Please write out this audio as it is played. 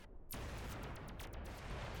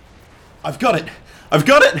I've got it! I've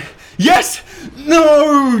got it! Yes!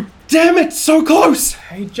 No! Damn it, so close!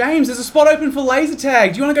 Hey, James, there's a spot open for laser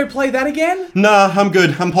tag. Do you want to go play that again? Nah, I'm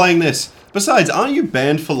good. I'm playing this. Besides, aren't you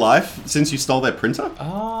banned for life since you stole their printer?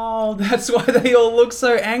 Oh, that's why they all look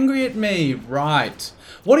so angry at me. Right.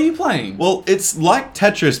 What are you playing? Well, it's like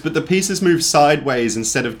Tetris, but the pieces move sideways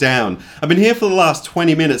instead of down. I've been here for the last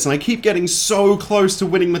 20 minutes and I keep getting so close to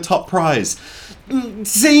winning the top prize.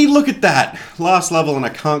 See, look at that. Last level and I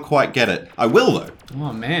can't quite get it. I will though.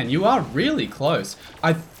 Oh man, you are really close.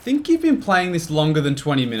 I think you've been playing this longer than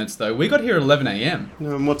 20 minutes though. We got here at 11 a.m.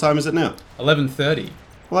 What time is it now? 11:30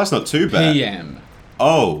 Well, that's not too bad. p.m.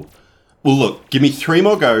 Oh. Well, look, give me 3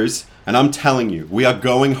 more goes, and I'm telling you, we are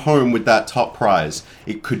going home with that top prize.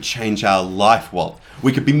 It could change our life, Walt.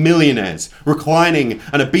 We could be millionaires, reclining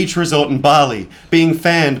at a beach resort in Bali, being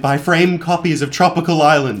fanned by framed copies of Tropical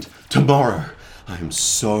Island. Tomorrow. I am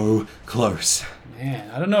so close.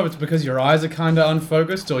 Man, I don't know if it's because your eyes are kind of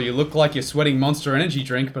unfocused or you look like you're sweating Monster Energy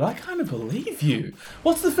drink, but I kind of believe you.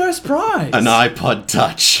 What's the first prize? An iPod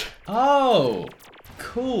Touch. Oh,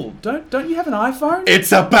 cool. Don't you have an iPhone?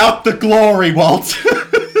 It's about the glory, Walt.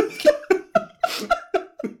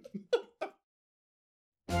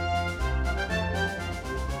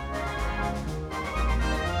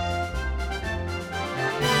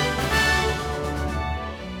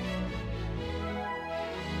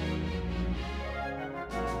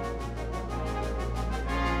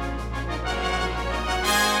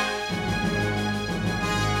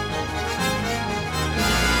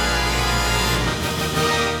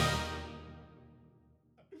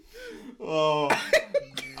 Oh.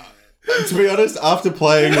 To be honest, after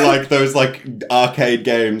playing like those like arcade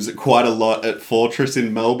games quite a lot at Fortress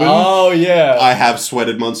in Melbourne, Oh, yeah. I have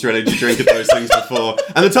sweated Monster Energy drink at those things before.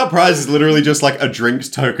 And the top prize is literally just like a drinks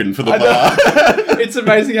token for the bar. It's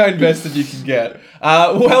amazing how invested you can get.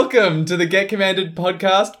 Welcome to the Get Commanded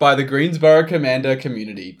podcast by the Greensboro Commander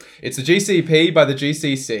community. It's the GCP by the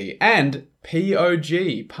GCC and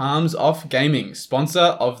POG, Palms Off Gaming, sponsor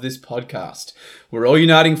of this podcast. We're all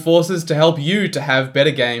uniting forces to help you to have better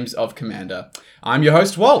games of Commander. I'm your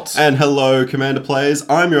host, Walt. And hello, Commander players.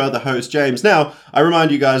 I'm your other host, James. Now, I remind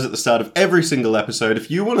you guys at the start of every single episode, if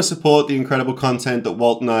you want to support the incredible content that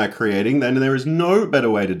Walt and I are creating, then there is no better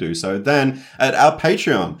way to do so than at our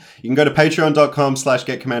Patreon. You can go to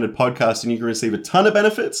patreon.com/getcommandedpodcast and you can receive a ton of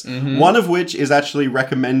benefits. One of which is actually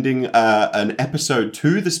recommending an episode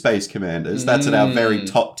to the Space Commanders. That's at our very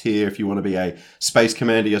top tier if you want to be a Space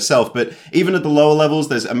Commander yourself. But even at the lower levels,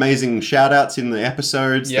 there's amazing shout outs in the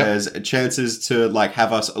episodes. Yep. There's chances to like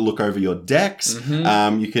have us look over your decks.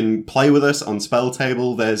 You can play with us on Spell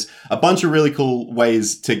Table. There's a bunch of really cool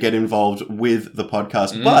ways to get involved with the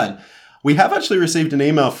podcast. But we have actually received an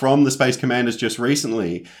email from the Space Commanders just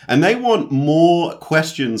recently, and they want more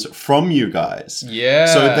questions from you guys. Yeah.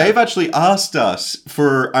 So they've actually asked us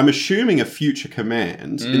for, I'm assuming, a future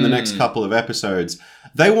command in the next couple of episodes.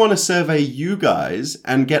 They want to survey you guys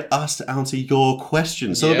and get us to answer your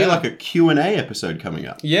questions. So there'll be like a Q&A episode coming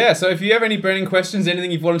up. Yeah, so if you have any burning questions,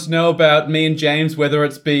 anything you've wanted to know about me and James, whether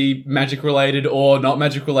it's be magic related or not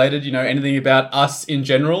magic related, you know, anything about us in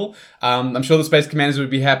general, I'm sure the Space Commanders would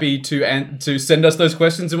be happy to send us those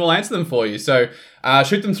questions and we'll answer them for you. So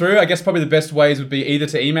shoot them through. I guess probably the best ways would be either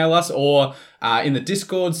to email us or in the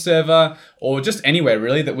Discord server or just anywhere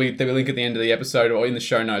really that we link at the end of the episode or in the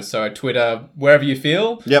show notes. So Twitter, wherever you feel.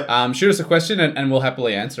 Yep. Shoot us a question and we'll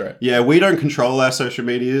happily answer it. Yeah, we don't control our social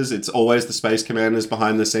medias. It's always the Space Commanders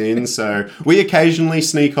behind the scenes. So we occasionally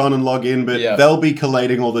sneak on and log in, but they'll be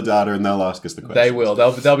collating all the data and they'll ask us the questions. They will.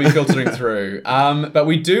 They'll be filtering through. But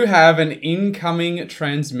we do have an incoming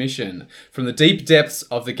transmission from the deep depths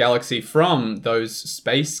of the galaxy from those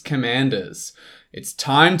Space Commanders. It's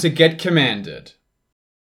time to get commanded.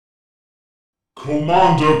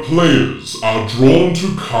 Commander players are drawn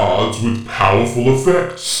to cards with powerful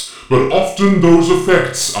effects, but often those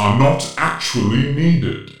effects are not actually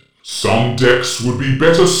needed. Some decks would be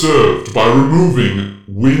better served by removing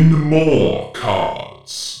Win More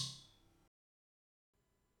cards.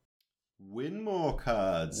 Win more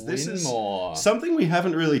cards. This Win is more. something we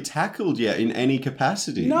haven't really tackled yet in any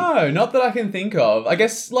capacity. No, not that I can think of. I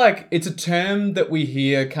guess, like, it's a term that we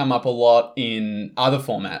hear come up a lot in other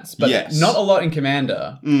formats, but not a lot in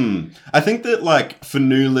Commander. I think that, like, for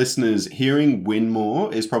new listeners, hearing win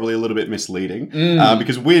more is probably a little bit misleading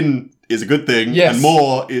because win is a good thing, Yes. and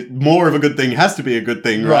more of a good thing has to be a good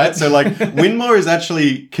thing, right? Right. So like win more is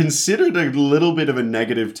actually considered a little bit of a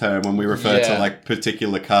negative term when we refer to Yeah. like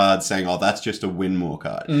particular cards, saying, "Oh, that's just a win more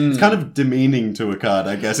card." Mm. It's kind of demeaning to a card,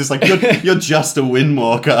 I guess. It's like you're just a win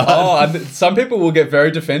more card. Oh, and some people will get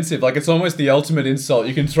very defensive. Like, it's almost the ultimate insult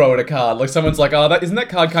you can throw at a card. Like, someone's like, "Oh, isn't that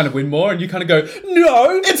card kind of win more?" And you kind of go,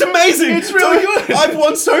 "No, It's amazing. It's really good. I've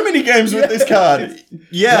won so many games with this card.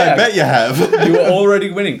 Yeah, I Yeah. bet you have. you were already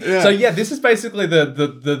winning." Yeah. So yeah, this is basically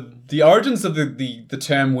the origins of the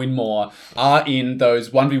term win more are in those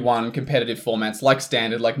 1v1 competitive formats like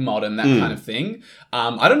standard, like modern, that kind of thing.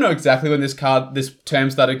 I don't know exactly when this term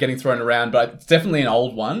started getting thrown around, but it's definitely an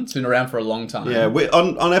old one. It's been around for a long time. Yeah,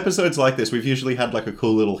 on episodes like this, we've usually had like a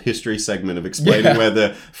cool little history segment of explaining where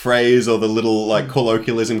the phrase or the little like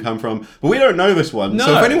colloquialism come from. But we don't know this one. So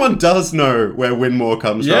No. if anyone does know where win more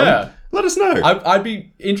comes Yeah. from, let us know. I'd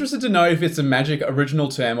be interested to know if it's a Magic original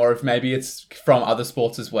term or if maybe it's from other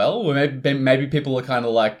sports as well. Or maybe people are kind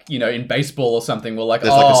of like, in baseball or something, we're like,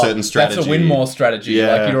 There's like a certain that's strategy. a win more strategy.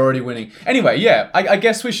 Yeah. Like, you're already winning. Anyway, yeah, I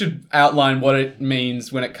guess we should outline what it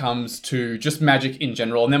means when it comes to just Magic in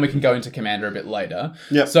general, and then we can go into Commander a bit later.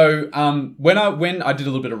 Yep. So when I did a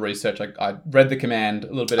little bit of research, I read the command a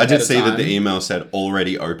little bit I ahead did of see time. that the email said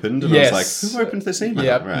already opened, and Yes. I was like, who opened this email?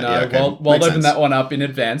 Yep, Right, no, yeah, okay. Walt Makes opened sense. that one up in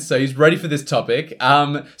advance, so he's ready for this topic.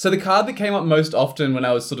 So the card that came up most often when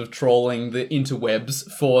I was sort of trawling the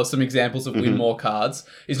interwebs for some examples of win more cards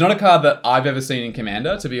is not a card that I've ever seen in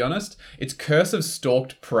Commander, to be honest. It's Curse of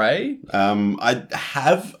Stalked Prey. I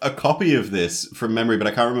have a copy of this from memory, but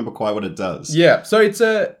I can't remember quite what it does. Yeah, so it's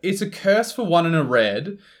a curse for 1 and a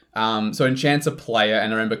red. So enchants a player,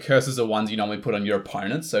 and remember, curses are ones you normally put on your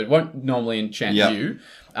opponents, so it won't normally enchant Yep. you.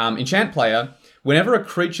 Enchant player. Whenever a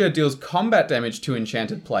creature deals combat damage to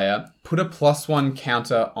enchanted player, put a +1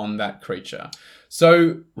 counter on that creature.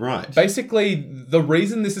 So Right. basically, the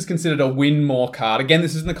reason this is considered a win more card, again,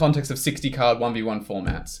 this is in the context of 60 card 1v1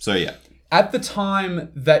 formats. So yeah. At the time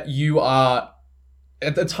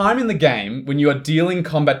in the game when you are dealing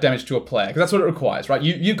combat damage to a player, because that's what it requires, right?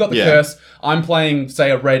 You've got the Yeah. curse. I'm playing, say,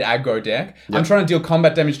 a red aggro deck. I'm trying to deal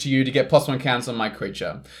combat damage to you to get +1 counters on my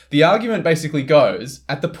creature. The argument basically goes,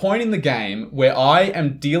 at the point in the game where I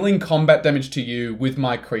am dealing combat damage to you with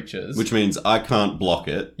my creatures, Which means I can't block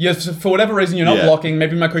it. yes, for whatever reason you're not Yeah. blocking,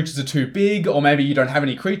 maybe my creatures are too big, or maybe you don't have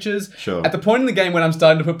any creatures. Sure. At the point in the game when I'm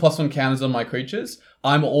starting to put +1 counters on my creatures,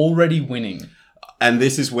 I'm already winning. And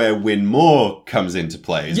this is where win more comes into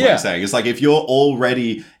play, is what Yeah. you're saying. It's like if you're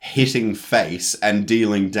already hitting face and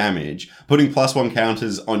dealing damage, putting +1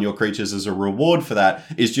 counters on your creatures as a reward for that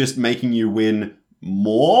is just making you win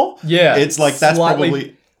more. Yeah, It's like that's slightly-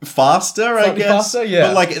 probably faster, I Slightly guess. faster, yeah.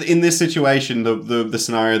 But like in this situation, the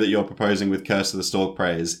scenario that you're proposing with Curse of the Stalk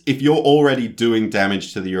Prey is if you're already doing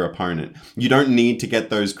damage to your opponent, you don't need to get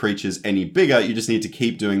those creatures any bigger. You just need to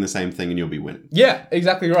keep doing the same thing and you'll be winning. Yeah,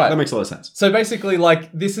 exactly right. That makes a lot of sense. So basically, like,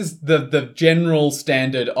 this is the general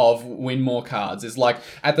standard of win more cards, is like,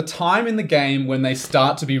 at the time in the game when they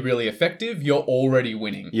start to be really effective, you're already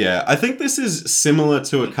winning. Yeah, I think this is similar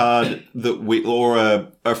to a card that or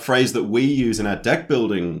a phrase that we use in our deck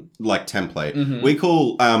building like template. Mm-hmm. We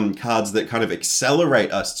call cards that kind of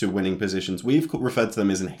accelerate us to winning positions. We've referred to them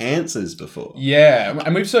as enhancers before. Yeah,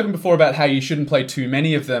 and we've spoken before about how you shouldn't play too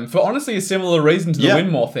many of them for honestly a similar reason to the Yeah. win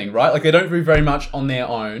more thing, right? Like, they don't do very much on their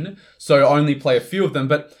own, so only play a few of them.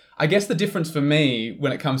 But I guess the difference for me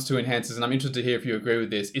when it comes to enhancers, and I'm interested to hear if you agree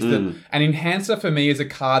with this, is that an enhancer for me is a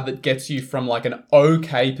card that gets you from like an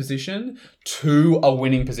okay position to a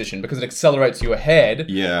winning position because it accelerates you ahead.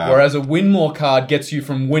 Yeah. Whereas a win more card gets you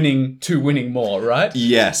from winning to winning more, right?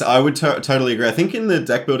 Yes, I would totally agree. I think in the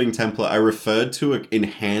deck building template, I referred to an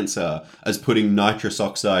enhancer as putting nitrous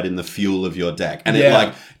oxide in the fuel of your deck. And it Yeah.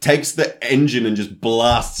 like takes the engine and just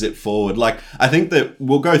blasts it forward. Like, I think that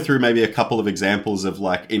we'll go through maybe a couple of examples of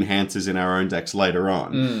like enhancers in our own decks later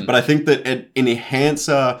on. But I think that an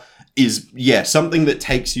enhancer is, yeah, something that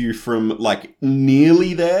takes you from like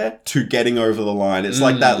nearly there to getting over the line. It's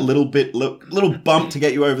like that little bump to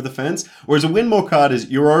get you over the fence. Whereas a win more card is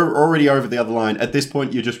you're already over the other line. At this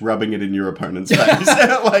point, you're just rubbing it in your opponent's face.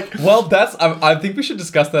 Like, Well, I think we should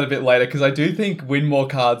discuss that a bit later because I do think win more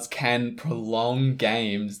cards can prolong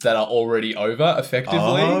games that are already over effectively.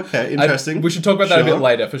 Oh, okay, interesting. We should talk about that a Sure. bit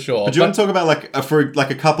later for sure. do you want to talk about like for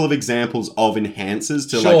like a couple of examples of enhancers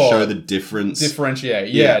to like Sure. show the difference?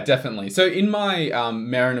 differentiate? Yeah. Yeah, definitely. definitely. So in my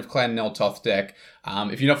Merrin of Clan Nel Toth deck,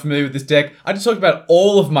 if you're not familiar with this deck, I just talked about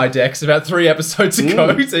all of my decks about 3 episodes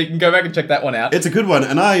ago, so you can go back and check that one out. It's a good one,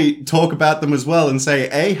 and I talk about them as well and say,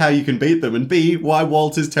 A, how you can beat them, and B, why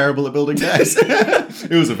Walt is terrible at building decks.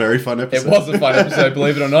 It was a very fun episode. It was a fun episode,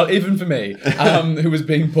 believe it or not, even for me, who was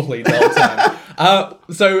being bullied the whole time.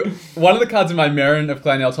 So one of the cards in my Merrin of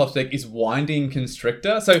Clan Nel Toth deck is Winding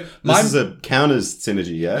Constrictor. So this is a counters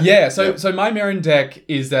synergy, yeah? Yeah, so my Merrin deck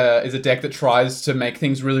is a deck that tries to make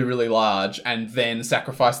things really, really large and then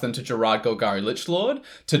sacrifice them to Gerard Golgari Lichlord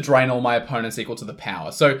to drain all my opponents equal to the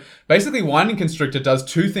power. So basically Winding Constrictor does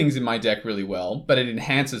 2 things in my deck really well, but it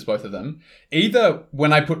enhances both of them. Either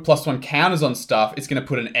when I put +1 counters on stuff, it's going to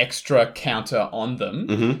put an extra counter on them.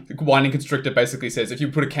 Mm-hmm. Winding Constrictor basically says if you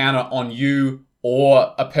put a counter on you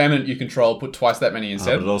or a permanent you control, put twice that many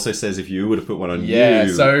instead. But it also says if you were to put one on you. Yeah,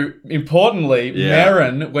 so importantly,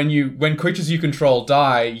 Merrin, when creatures you control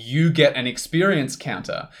die, you get an experience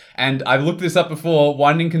counter. And I've looked this up before,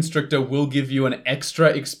 Winding Constrictor will give you an extra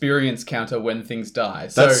experience counter when things die.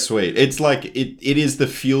 So, that's sweet. It's like, it is the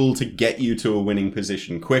fuel to get you to a winning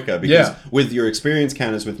position quicker, because with your experience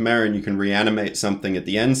counters with Merrin, you can reanimate something at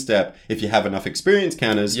the end step if you have enough experience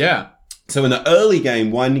counters. Yeah. So in the early game,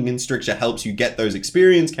 Winding Constrictor helps you get those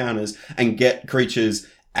experience counters and get creatures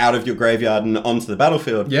out of your graveyard and onto the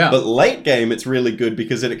battlefield. Yeah. But late game, it's really good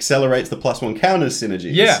because it accelerates the +1 counters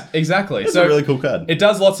synergies. Yeah, exactly. It's a really cool card. It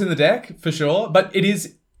does lots in the deck, for sure, but it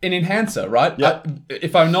is an enhancer, right? Yep.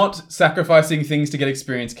 If I'm not sacrificing things to get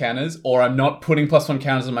experience counters, or I'm not putting +1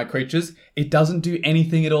 counters on my creatures, it doesn't do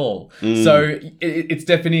anything at all. So it's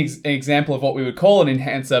definitely an example of what we would call an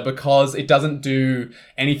enhancer, because it doesn't do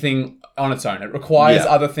anything on its own. It requires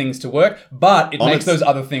other things to work, but it makes those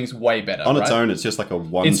other things way better. On its own, it's just like a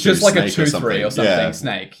 1/2 It's just like a snake 2/3 or something. Yeah.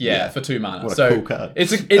 Snake, for 2 mana. What a cool card.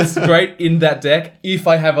 It's great in that deck if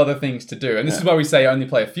I have other things to do. And this is why we say only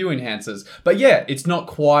play a few enhancers. But yeah, it's not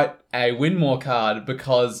quite a win more card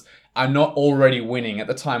because I'm not already winning at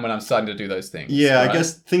the time when I'm starting to do those things. Yeah, right? I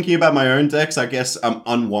guess thinking about my own decks, I guess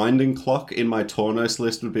Unwinding Clock in my Tornos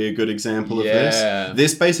list would be a good example of this.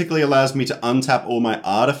 This basically allows me to untap all my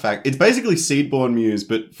artifacts. It's basically Seedborn Muse,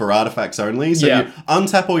 but for artifacts only. So you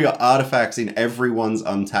untap all your artifacts in everyone's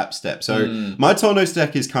untap step. So my Tornos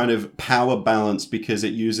deck is kind of power balanced because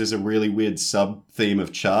it uses a really weird sub-theme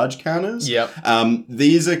of charge counters.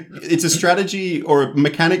 It's a strategy or a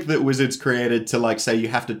mechanic that Wizards created to, like, say you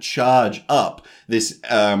have to charge up this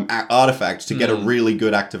artifact to get a really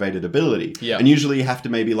good activated ability. And usually you have to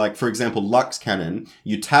maybe, like, for example, Lux Cannon.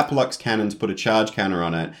 You tap Lux Cannon to put a charge counter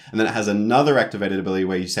on it, and then it has another activated ability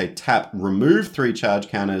where you say tap, remove 3 charge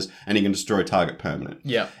counters, and you can destroy target permanent.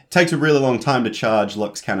 Takes a really long time to charge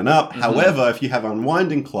Lux Cannon up. However, if you have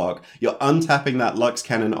Unwinding Clock, you're untapping that Lux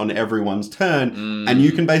Cannon on everyone's turn, and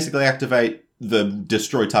you can basically activate the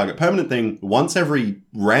destroy target permanent thing once every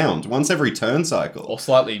round, once every turn cycle. Or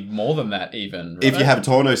slightly more than that even. Right? If you have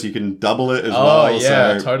Tornos, you can double it as well. Oh,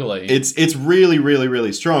 yeah, so totally. It's really, really,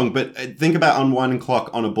 really strong. But think about Unwinding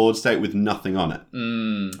Clock on a board state with nothing on it.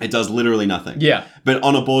 It does literally nothing. Yeah. But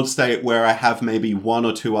on a board state where I have maybe 1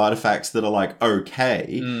 or 2 artifacts that are like,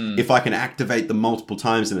 okay, if I can activate them multiple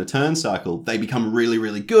times in a turn cycle, they become really,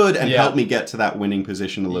 really good and help me get to that winning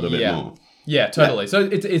position a little bit more. Yeah, totally. So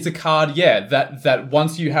it's a card, that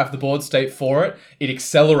once you have the board state for it, it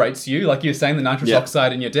accelerates you. Like you're saying, the nitrous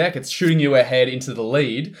oxide in your deck, it's shooting you ahead into the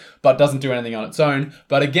lead, but doesn't do anything on its own.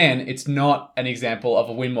 But again, it's not an example of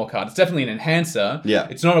a win more card. It's definitely an enhancer. Yeah.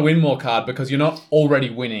 It's not a win more card because you're not already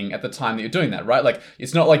winning at the time that you're doing that, right? Like,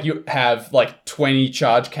 it's not like you have like 20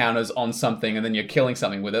 charge counters on something and then you're killing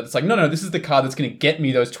something with it. It's like, no, this is the card that's going to get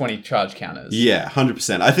me those 20 charge counters. Yeah,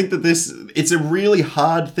 100%. I think that it's a really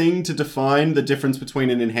hard thing to define the difference between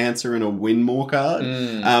an enhancer and a win more card.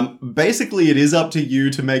 Basically, it is up to you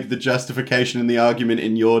to make the justification and the argument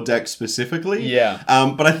in your deck specifically.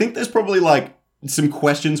 But I think there's probably like some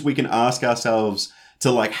questions we can ask ourselves to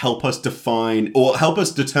like help us define or help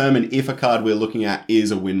us determine if a card we're looking at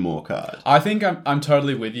is a win more card. I think I'm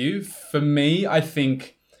totally with you. For me, I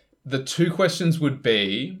think the 2 questions would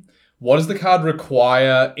be, what does the card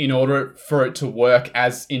require in order for it to work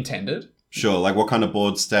as intended? Sure, like what kind of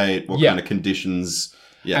board state, what kind of conditions.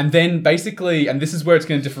 Yeah. And then basically, and this is where it's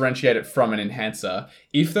going to differentiate it from an enhancer,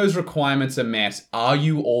 if those requirements are met, are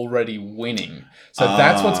you already winning? So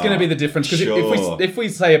that's what's going to be the difference. Because if we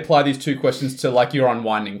say apply these 2 questions to like your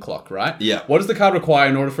Unwinding Clock, right? Yeah. What does the card require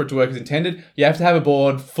in order for it to work as intended? You have to have a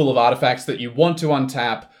board full of artifacts that you want to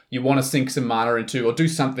untap, you want to sink some mana into, or do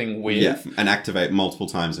something with. Yeah, and activate multiple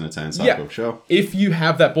times in a turn cycle, sure. If you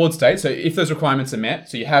have that board state, so if those requirements are met,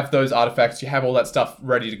 so you have those artifacts, you have all that stuff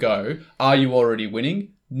ready to go, are you already winning?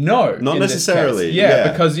 No. Not in this necessarily, case.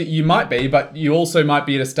 yeah. Because you might be, but you also might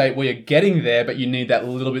be at a state where you're getting there, but you need that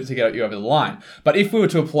little bit to get you over the line. But if we were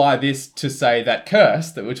to apply this to, say, that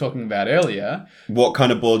curse that we were talking about earlier... What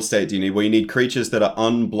kind of board state do you need? Well, you need creatures that are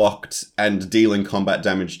unblocked and dealing combat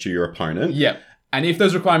damage to your opponent. Yeah. And if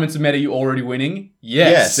those requirements are met, are you already winning?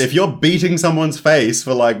 Yes. If you're beating someone's face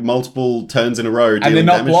for like multiple turns in a row, and they're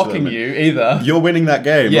not blocking you either, you're winning that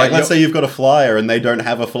game. Yeah, like, let's say you've got a flyer and they don't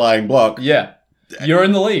have a flying block. Yeah. You're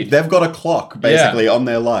in the lead. They've got a clock, basically, on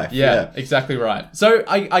their life. Yeah, exactly right. So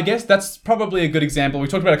I guess that's probably a good example. We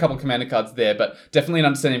talked about a couple of commander cards there, but definitely an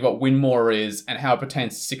understanding of what Win More is and how it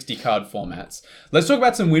pertains to 60 card formats. Let's talk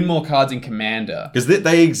about some Win More cards in Commander. Because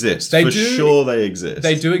they exist. For sure they exist.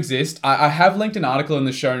 They do exist. I have linked an article in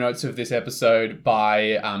the show notes of this episode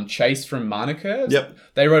by Chase from Mana Curves. Yep.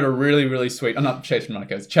 They wrote a really, really sweet... Oh, not Chase from Mana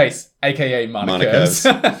Curves. Chase, a.k.a. Mana Curves.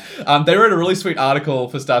 Curves. They wrote a really sweet article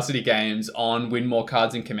for Star City Games on Win More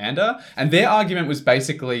cards in Commander. And their argument was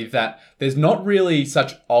basically that there's not really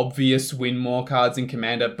such obvious Win More cards in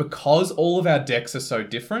Commander because all of our decks are so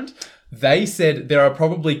different. They said there are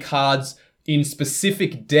probably cards in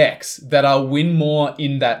specific decks that are Win More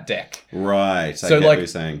in that deck. Right. So, I get like, what you're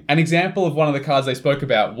saying. an example of one of the cards they spoke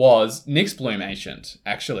about was Nyxbloom Ancient,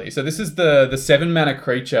 actually. So this is the 7-mana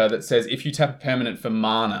creature that says if you tap a permanent for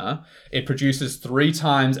mana, it produces 3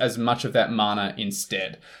 times as much of that mana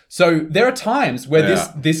instead. So there are times where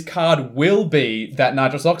this card will be that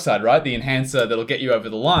nitrous oxide, right? The enhancer that'll get you over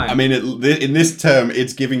the line. I mean, in this term,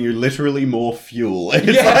 it's giving you literally more fuel.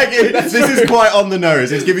 It's this is quite on the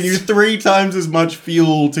nose. It's giving you 3 times as much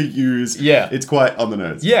fuel to use. Yeah. It's quite on the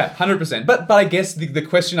nose. Yeah, 100%. But I guess the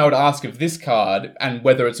question I would ask of this card, and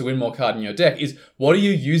whether it's a Win More card in your deck, is what are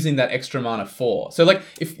you using that extra mana for? So, like,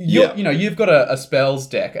 if you're, you've got a spells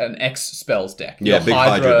deck, an X spells deck. Yeah, big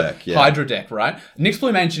Hydra deck. Yeah. Hydra deck, right?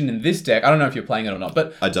 Nyxbloom Ancient in this deck, I don't know if you're playing it or not,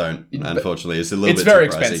 but... I don't, unfortunately. It's a little bit It's very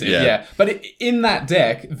too pricey. expensive, yeah. But in that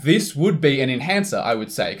deck, this would be an enhancer, I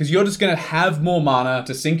would say, because you're just going to have more mana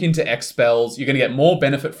to sink into X spells. You're going to get more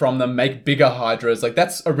benefit from them, make bigger Hydras. Like,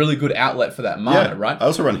 that's a really good outlet for that mana, right? I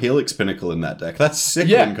also run Helix Pinnacle in that deck. That's sick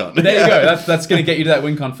WinCon. There you go. That's going to get you to that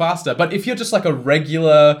WinCon faster. But if you're just like a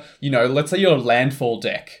regular, let's say you're a landfall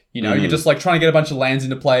deck, you're just like trying to get a bunch of lands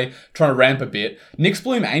into play, trying to ramp a bit.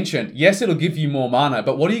 Nyxbloom Ancient, yes, it'll give you more mana,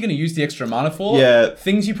 but what are you going to use the extra mana for? Yeah.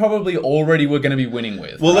 Things you probably already were going to be winning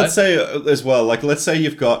with. Well, right? let's say as well, like, let's say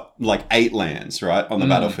you've got like 8 lands, right, on the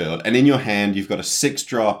battlefield, and in your hand you've got a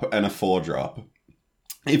 6-drop and a 4-drop.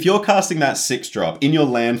 If you're casting that 6-drop in your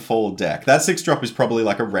landfall deck, that 6-drop is probably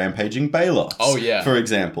like a Rampaging Balos. Oh, yeah. For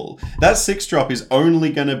example. That 6-drop is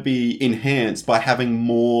only going to be enhanced by having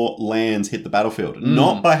more lands hit the battlefield,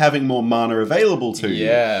 not by having more mana available to you.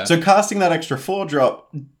 Yeah. So casting that extra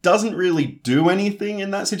 4-drop doesn't really do anything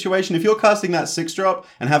in that situation. If you're casting that 6-drop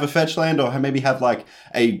and have a fetch land, or maybe have like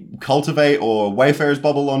a Cultivate or Wayfarer's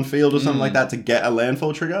Bubble on field or something like that to get a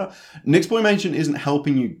landfall trigger, Nyxbloom Ancient isn't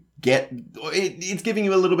helping you it's giving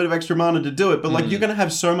you a little bit of extra mana to do it, but like you're going to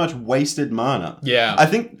have so much wasted mana. Yeah. I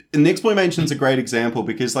think Nyxbloom Ancient's a great example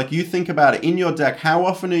because like you think about it in your deck, how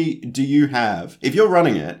often do you have, if you're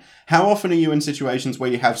running it, how often are you in situations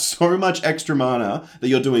where you have so much extra mana that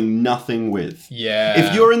you're doing nothing with? Yeah.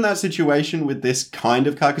 If you're in that situation with this kind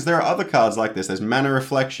of card, because there are other cards like this, there's Mana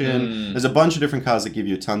Reflection, there's a bunch of different cards that give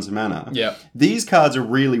you tons of mana. Yeah. These cards are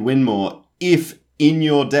really Win More if in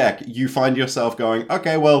your deck, you find yourself going,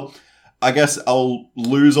 okay, well, I guess I'll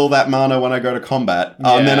lose all that mana when I go to combat,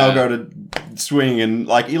 and then I'll go to swing, and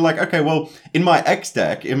like, you're like, okay, well, in my X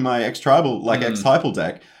deck, in my X-Tribal, like X-Typal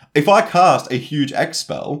deck, if I cast a huge X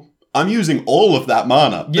spell, I'm using all of that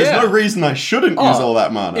mana. There's no reason I shouldn't use all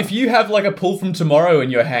that mana. If you have like a Pull from Tomorrow in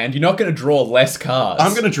your hand, you're not going to draw less cards.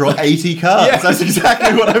 I'm going to draw 80 cards. Yeah. That's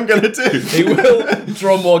exactly what I'm going to do. He will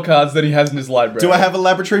draw more cards than he has in his library. Do I have a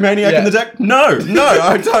Laboratory Maniac in the deck? No,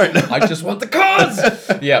 I don't. I just want the cards!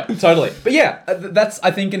 Yeah, totally. But yeah, that's,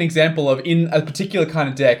 I think, an example of, in a particular kind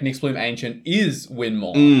of deck, Nyxbloom Ancient is Win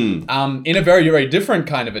More. In a very, very different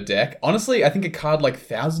kind of a deck, honestly, I think a card like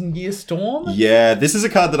Thousand Year Storm? Yeah, this is a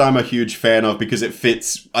card that I'm a huge fan of because it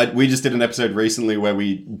fits. We just did an episode recently where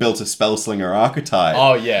we built a Spellslinger archetype.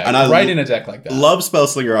 Oh yeah, and right in a deck like that. Love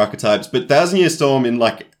Spellslinger archetypes, but Thousand Year Storm in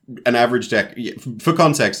like an average deck, for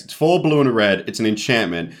context, it's 4 blue and a red, it's an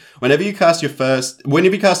enchantment. Whenever you cast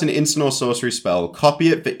an instant or sorcery spell, copy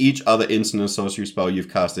it for each other instant or sorcery spell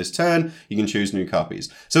you've cast this turn, you can choose new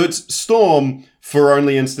copies. So it's Storm for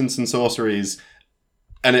only instants and sorceries,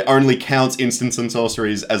 and it only counts instants and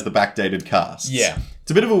sorceries as the backdated casts. Yeah.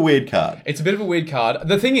 It's a bit of a weird card. It's a bit of a weird card.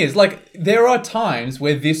 The thing is, like, there are times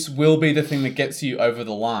where this will be the thing that gets you over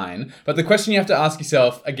the line. But the question you have to ask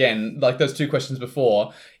yourself, again, like those two questions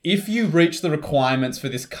before, if you reach the requirements for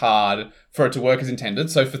this card for it to work as intended,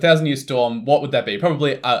 so for Thousand Year Storm, what would that be?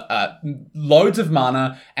 Probably loads of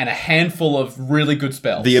mana and a handful of really good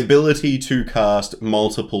spells. The ability to cast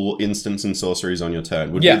multiple instants and sorceries on your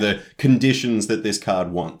turn would be the conditions that this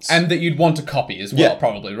card wants. And that you'd want to copy as well,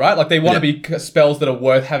 probably, right? Like, they want to be spells that are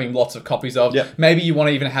worth having lots of copies of. Maybe you want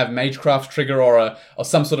to even have Magecraft trigger or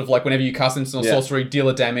some sort of, like, whenever you cast instant or sorcery, deal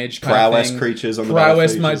a damage kind Prowess of thing. creatures on the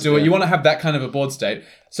Prowess battlefield. might do it. You want to have that kind of a board state.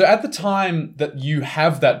 So at the time that you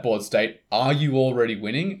have that board state, are you already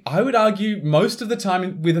winning? I would argue most of the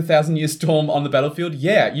time with a Thousand Year Storm on the battlefield,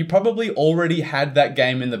 you probably already had that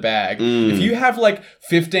game in the bag. If you have like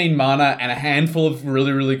 15 mana and a handful of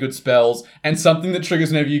really, really good spells and something that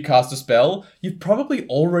triggers whenever you cast a spell, you've probably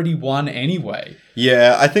already won anyway.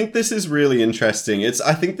 Yeah, I think this is really interesting.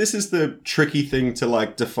 I think this is the tricky thing to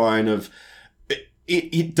like define of...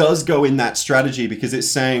 It does go in that strategy because it's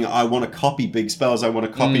saying, I want to copy big spells. I want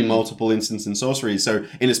to copy multiple instants and sorceries. So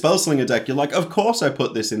in a Spellslinger deck, you're like, of course I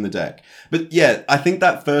put this in the deck. But yeah, I think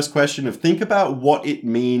that first question of think about what it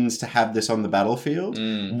means to have this on the battlefield.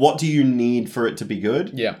 What do you need for it to be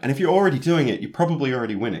good? Yeah. And if you're already doing it, you're probably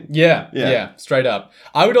already winning. Yeah, straight up.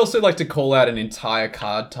 I would also like to call out an entire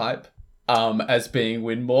card type as being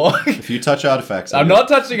win more. If you touch artifacts... I'm not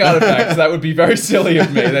touching artifacts. That would be very silly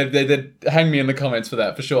of me. They'd hang me in the comments for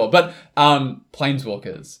that, for sure. But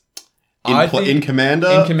Planeswalkers. In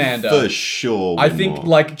Commander? For sure. I think, more.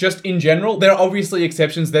 like, just in general, there are obviously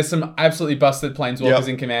exceptions. There's some absolutely busted Planeswalkers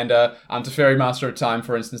in Commander. Teferi Master of Time,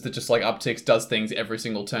 for instance, that just, like, upticks, does things every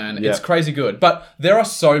single turn. It's crazy good. But there are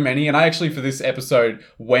so many, and I actually, for this episode,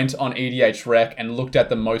 went on EDH Rec and looked at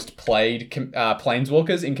the most played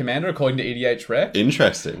Planeswalkers in Commander, according to EDH Rec.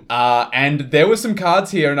 Interesting. And there were some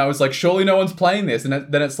cards here, and I was like, surely no one's playing this. And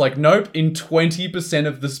then it's like, nope, in 20%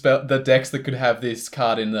 of the decks that could have this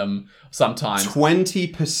card in them, sometimes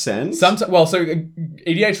 20%. Well, so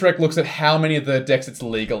EDH Rec looks at how many of the decks it's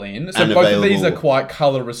legal in. So and both available. of these are quite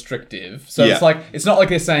color restrictive. So it's not like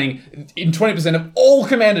they're saying in 20% of all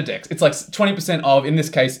Commander decks. It's like 20% of, in this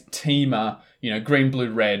case, Teamer, green,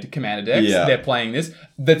 blue, red Commander decks. They're playing this.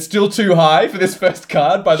 That's still too high for this first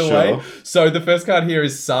card, by the way. So the first card here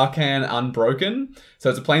is Sarkhan Unbroken. So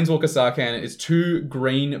it's a Planeswalker Sarkhan. It's 2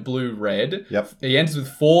 green, blue, red. He enters with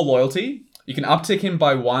 4 loyalty. You can uptick him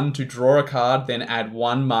by 1 to draw a card, then add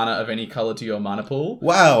 1 mana of any color to your mana pool.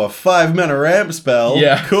 Wow, a 5 mana ramp spell.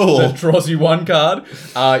 Yeah, cool. That draws you 1 card.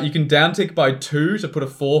 You can downtick by 2 to put a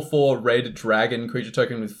 4/4 red dragon creature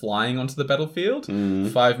token with flying onto the battlefield.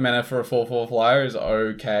 5 mana for a 4/4 flyer is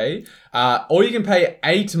okay. Or you can pay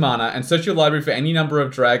 8 mana and search your library for any number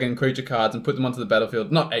of dragon creature cards and put them onto the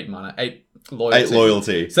battlefield. Not 8 mana, 8 loyalty. 8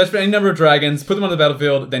 loyalty. Search for any number of dragons, put them on the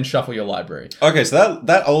battlefield, then shuffle your library. Okay, so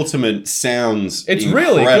that ultimate sounds It's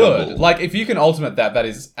incredible. really good. Like, if you can ultimate that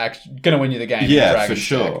is actually going to win you the game. Yeah, for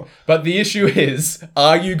sure. Deck. But the issue is,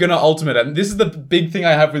 are you going to ultimate it? And this is the big thing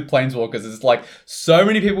I have with Planeswalkers. Is like, so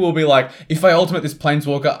many people will be like, if I ultimate this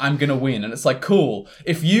Planeswalker, I'm going to win. And it's like, cool.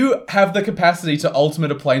 If you have the capacity to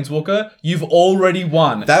ultimate a Planeswalker, you've already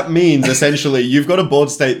won. That means, essentially, you've got a board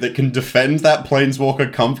state that can defend that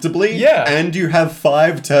Planeswalker comfortably. Yeah. And you have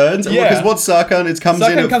 5 turns. Yeah. Because what's Sarkhan? It comes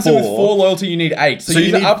in at 4. comes in with 4 loyalty, you need 8. So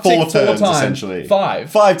you need uptick 4 turns, times, essentially. 5.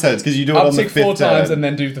 5 turns, because you do it on the 5th Uptick 4 turn. times and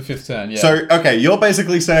then do the 5th turn, yeah. So, okay, you're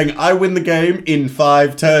basically saying, I win the game in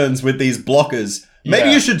 5 turns with these blockers. Maybe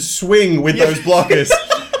Yeah. you should swing with those blockers.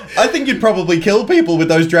 I think you'd probably kill people with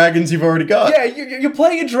those dragons you've already got. Yeah, you're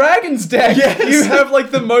playing a Dragons deck. Yes. You have,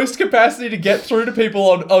 like, the most capacity to get through to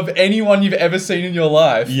people of anyone you've ever seen in your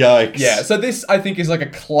life. Yikes. Yeah, so this, I think, is like a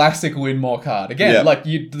classic win more card. Again, like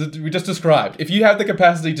we just described. If you have the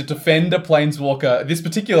capacity to defend a Planeswalker, this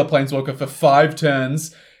particular Planeswalker, for 5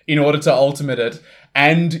 turns in order to ultimate it,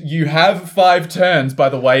 and you have 5 turns, by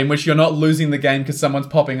the way, in which you're not losing the game because someone's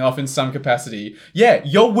popping off in some capacity. Yeah,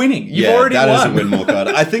 you're winning. You've already won. That is a win more card.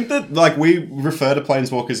 I think that, like, we refer to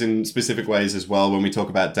Planeswalkers in specific ways as well when we talk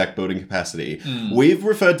about deck building capacity. We've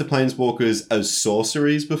referred to Planeswalkers as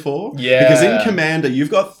sorceries before. Yeah. Because in Commander,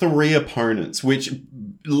 you've got 3 opponents, which...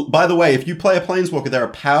 By the way, if you play a Planeswalker, they're a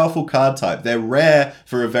powerful card type. They're rare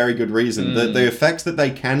for a very good reason. The effects that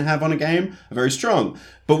they can have on a game are very strong.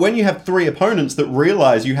 But when you have 3 opponents that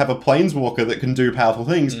realize you have a Planeswalker that can do powerful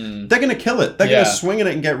things, they're going to kill it. They're going to swing at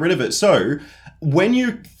it and get rid of it. So when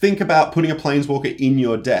you think about putting a Planeswalker in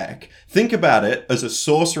your deck, think about it as a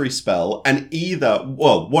sorcery spell, and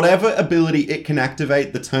whatever ability it can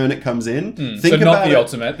activate the turn it comes in. So not the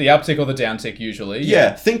ultimate, the uptick or the downtick usually.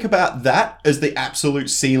 Yeah, think about that as the absolute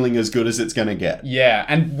ceiling as good as it's going to get. Yeah,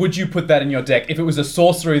 and would you put that in your deck if it was a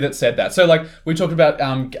sorcery that said that? So, like, we talked about,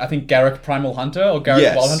 I think Garruk Primal Hunter, or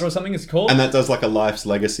Garruk Wild Hunter or something it's called. And that does like a Life's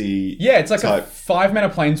Legacy. Yeah, it's like type. a 5-mana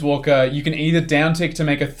Planeswalker. You can either downtick to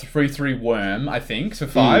make a 3/3 worm, I think, for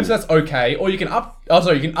 5, so that's okay. Or you can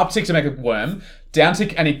uptick to make a worm,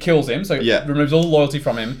 downtick and it kills him, so it removes all loyalty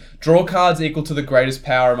from him. Draw cards equal to the greatest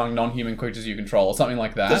power among non-human creatures you control, or something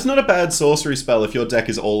like that. That's not a bad sorcery spell if your deck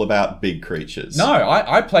is all about big creatures. No,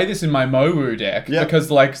 I play this in my Mowu deck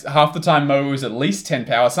because like half the time Mowu is at least 10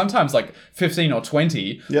 power, sometimes like 15 or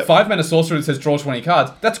 20. 5-mana sorcery that says draw 20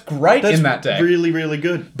 cards. That's great in that deck. Really, really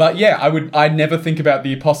good. But yeah, I'd never think about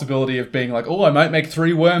the possibility of being like, oh, I might make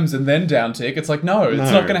 3 worms and then downtick. It's like, no,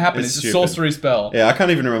 it's not going to happen. It's a sorcery spell. Yeah, I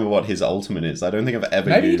can't even remember what his ultimate is. I don't think I've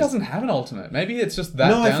ever Maybe used... he doesn't have an ultimate. Maybe it's just that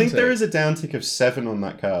No, downtick. I think there is a downtick of 7 on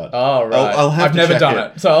that card. Oh, right. I've never done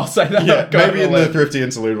it, so I'll say that. Yeah, maybe in the Thrifty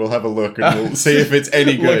Interlude we'll have a look and we'll see if it's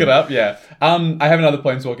any good. Look it up, yeah. I have another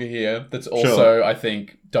Planeswalker here that's also, I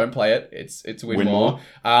think, don't play it. It's Winmore.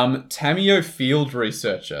 Tamiyo Field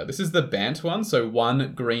Researcher. This is the Bant one, so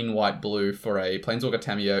 1 green, white, blue for a Planeswalker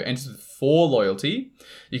Tamiyo. Enters with 4 loyalty.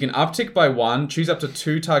 You can uptick by 1, choose up to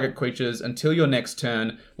 2 target creatures until your next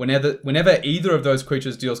turn. Whenever either of those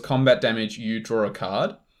creatures deals combat damage, you draw a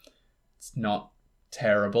card. It's not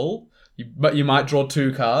terrible. But you might draw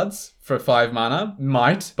 2 cards for 5 mana.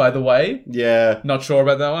 Might, by the way. Yeah. Not sure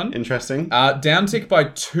about that one. Interesting. Downtick by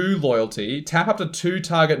 2 loyalty. Tap up to 2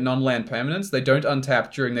 target non-land permanents. They don't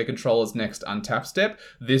untap during their controller's next untap step.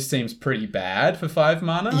 This seems pretty bad for 5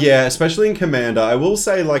 mana. Yeah, especially in Commander. I will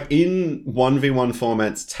say, like, in 1v1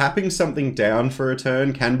 formats, tapping something down for a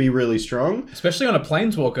turn can be really strong. Especially on a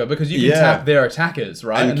Planeswalker, because you can tap their attackers,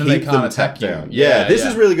 right? And then keep they can't them attack tapped you. down. Yeah, this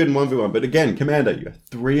is really good in 1v1. But again, Commander, you have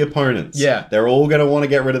 3 opponents. Yeah. They're all going to want to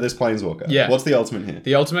get rid of this Planeswalker. Yeah. What's the ultimate here?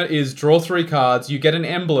 The ultimate is draw 3 cards. You get an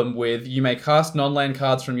emblem with you may cast non-land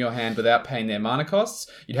cards from your hand without paying their mana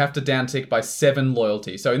costs. You'd have to downtick by 7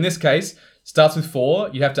 loyalty. So in this case, starts with 4.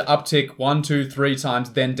 You have to uptick 1, 2, 3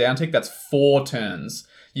 times, then downtick. That's 4 turns.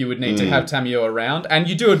 You would need to have Tamiyo around. And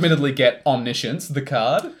you do admittedly get Omniscience, the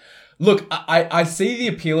card. Look, I see the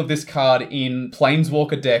appeal of this card in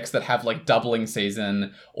Planeswalker decks that have like Doubling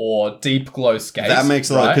Season or Deep Glow Skates. That makes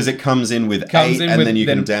a lot because it comes in with 8 and then you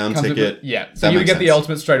can downtick it. Yeah, so you would get the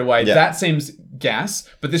ultimate straight away. Yeah. That seems gas,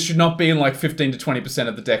 but this should not be in like 15 to 20%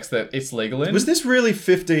 of the decks that it's legal in. Was this really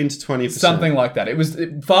 15 to 20%? Something like that. It was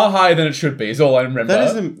far higher than it should be, is all I remember. That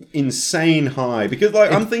is an insane high. Because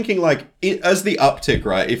like I'm thinking like, as the uptick,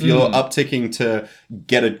 right? If you're upticking to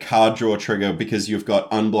get a card draw trigger because you've got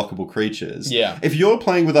unblockable creatures. Yeah. If you're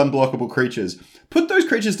playing with unblockable creatures, put those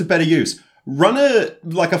creatures to better use. Run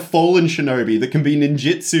a Fallen Shinobi that can be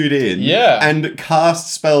ninjutsu'd in and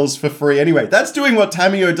cast spells for free anyway. That's doing what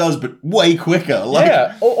Tamiyo does, but way quicker. Like,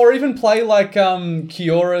 yeah, or even play like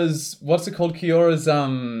Kiora's, what's it called? Kiora's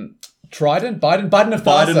Trident? Biden of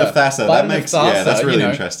Thassa. That makes, that's really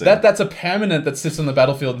interesting. That's a permanent that sits on the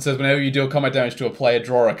battlefield and says whenever you deal combat damage to a player,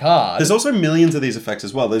 draw a card. There's also millions of these effects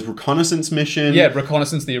as well. There's Reconnaissance Mission. Yeah,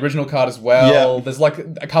 Reconnaissance, the original card as well. Yeah. There's like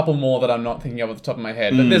a couple more that I'm not thinking of at the top of my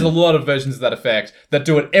head. But there's a lot of versions of that effect that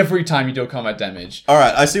do it every time you deal combat damage. All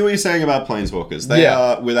right, I see what you're saying about Planeswalkers. They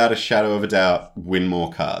are, without a shadow of a doubt, win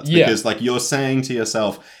more cards. Because like you're saying to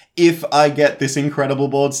yourself, if I get this incredible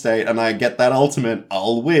board state and I get that ultimate,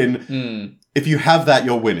 I'll win. If you have that,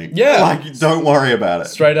 you're winning. Yeah. Like, don't worry about it.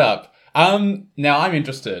 Straight up. Now I'm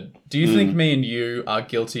interested. Do you think me and you are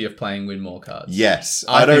guilty of playing win more cards? Yes.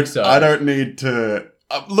 I think so. I don't need to...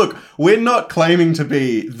 look, we're not claiming to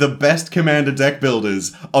be the best Commander deck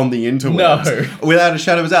builders on the interwebs. No. Without a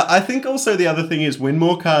shadow of a doubt. I think also the other thing is win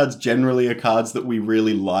more cards generally are cards that we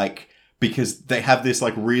really like because they have this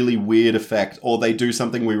like really weird effect or they do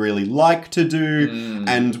something we really like to do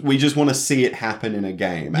and we just want to see it happen in a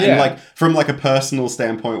game. And like from like a personal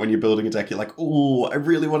standpoint, when you're building a deck, you're like, oh, I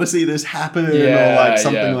really want to see this happen or like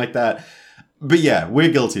something like that. But yeah,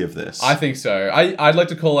 we're guilty of this. I think so. I'd like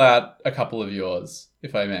to call out a couple of yours,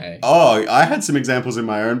 if I may. Oh, I had some examples in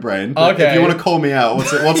my own brain. But if you want to call me out,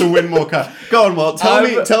 what's a win more card? Go on, Walt.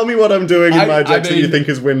 Tell me what I'm doing in my deck that you think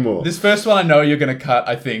is win more. This first one I know you're going to cut,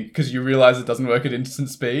 I think, because you realize it doesn't work at instant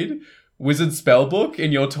speed. Wizard Spellbook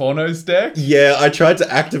in your Tornos deck. Yeah, I tried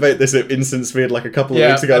to activate this at instant speed like a couple of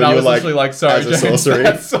weeks ago, and you were like, sorry, as a sorcery.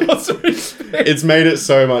 Sorcery speed. It's made it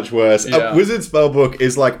so much worse. Yeah. Wizard Spellbook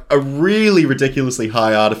is like a really ridiculously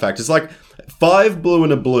high artifact. It's like 5 blue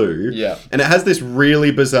and a blue. Yeah. And it has this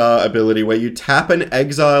really bizarre ability where you tap and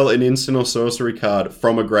exile an instant or sorcery card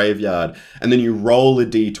from a graveyard, and then you roll a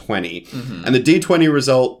d20. Mm-hmm. And the d20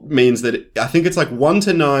 result means that I think it's like 1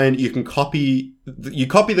 to 9, you can copy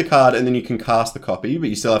the card and then you can cast the copy, but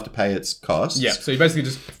you still have to pay its cost. Yeah, so you're basically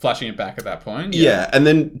just flashing it back at that point. Yeah, and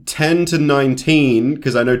then 10 to 19,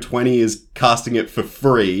 because I know 20 is casting it for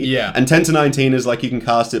free. Yeah. And 10 to 19 is like you can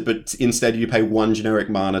cast it, but instead you pay 1 generic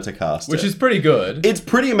mana to cast it. Which is pretty good. It's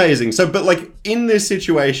pretty amazing. So, but like in this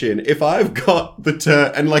situation, if I've got the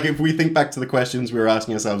turn, and like if we think back to the questions we were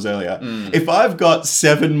asking ourselves earlier, if I've got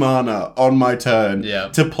 7 mana on my turn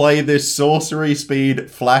to play this sorcery speed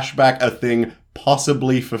flashback a thing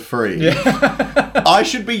possibly for free, I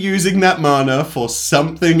should be using that mana for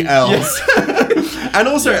something else. And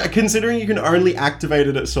also, considering you can only activate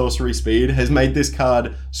it at sorcery speed, has made this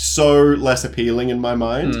card so less appealing in my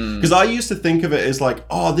mind. Because I used to think of it as like,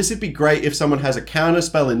 oh, this would be great if someone has a counter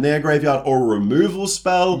spell in their graveyard or a removal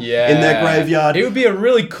spell in their graveyard. It would be a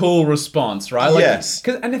really cool response, right? Like, Yes.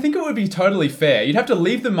 And I think it would be totally fair. You'd have to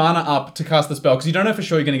leave the mana up to cast the spell because you don't know for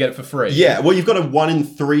sure you're going to get it for free. Yeah, well, you've got a 1 in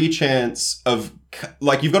 3 chance of,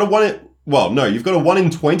 like, you've got a 1 in, well, no, you've got a 1 in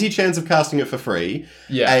 20 chance of casting it for free.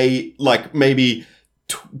 Yeah. A, like, maybe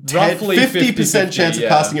roughly 50% 50-50, chance of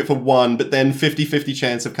casting it for 1, but then 50-50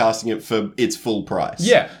 chance of casting it for its full price.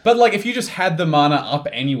 Yeah, but like if you just had the mana up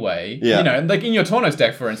anyway, you know, like in your Tornos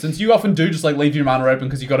deck, for instance, you often do just like leave your mana open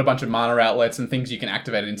because you've got a bunch of mana outlets and things you can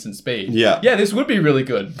activate at instant speed. Yeah. Yeah, this would be really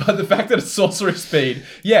good. But the fact that it's sorcery speed,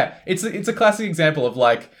 it's a classic example of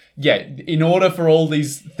like, in order for all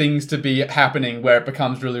these things to be happening where it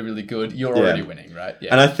becomes really, really good, you're already winning, right?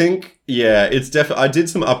 Yeah. And I think, it's definitely... I did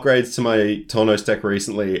some upgrades to my Tornos deck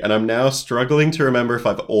recently, and I'm now struggling to remember if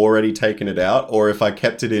I've already taken it out or if I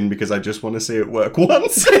kept it in because I just want to see it work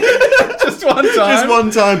once. Just one time? Just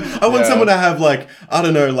one time. I want someone to have, like, I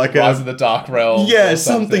don't know, like Rise of the Dark Realm. Yeah,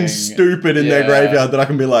 something stupid in their graveyard that I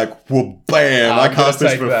can be like, well, bam, I cast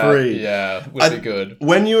this for free. Yeah, would be good.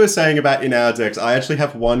 When you were saying about in our decks, I actually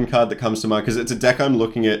have one card that comes to mind because it's a deck I'm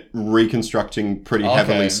looking at reconstructing pretty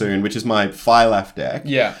heavily soon, which is my Phylath deck.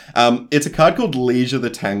 Yeah. It's a card called Leisure the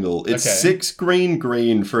Tangle. It's 6 green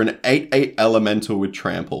for an 8/8 elemental with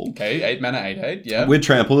trample. Okay, 8 mana, 8/8, yeah. With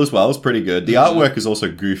trample as well, it's pretty good. The artwork is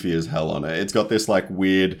also goofy as hell on it. It's got this like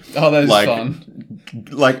weird... Oh, that is like, fun.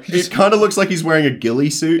 Like, it kind of looks like he's wearing a ghillie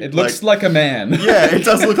suit. It looks like a man. Yeah, it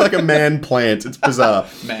does look like a man plant. It's bizarre.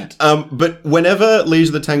 Mant. But whenever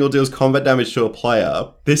Leisure the Tangle deals combat damage to a player,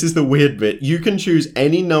 this is the weird bit. You can choose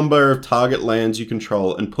any number of target lands you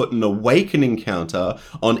control and put an awakening counter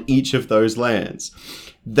on each of those lands.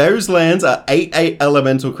 Those lands are 8/8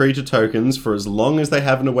 elemental creature tokens for as long as they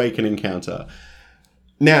have an awakening counter.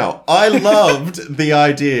 Now, I loved the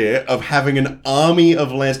idea of having an army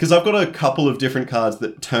of lands, because I've got a couple of different cards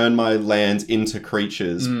that turn my lands into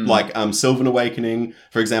creatures, like Sylvan Awakening,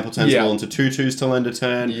 for example, turns them all into 2/2s to end a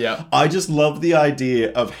turn. Yeah. I just love the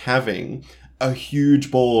idea of having a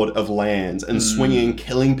huge board of lands and swinging,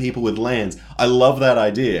 killing people with lands. I love that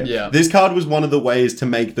idea. Yeah. This card was one of the ways to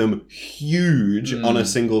make them huge on a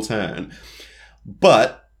single turn.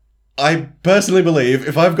 But I personally believe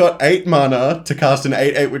if I've got 8 mana to cast an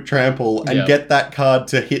 8/8 with trample and get that card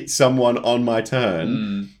to hit someone on my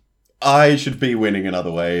turn, I should be winning in other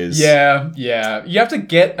ways. Yeah. You have to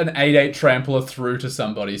get an 8/8 trampler through to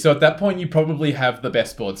somebody. So at that point, you probably have the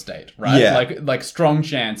best board state, right? Yeah. Like strong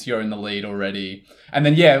chance you're in the lead already. And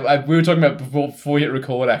then, we were talking about before we hit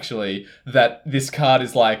record, actually, that this card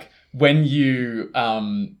is like when you...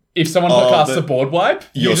 if someone casts a board wipe,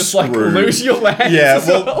 you just screwed. like lose your lands. Yeah, as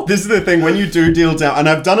well, this is the thing. When you do deal down, and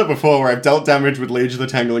I've done it before where I've dealt damage with Leisure the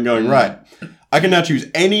Tangle and going, right, I can now choose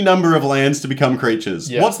any number of lands to become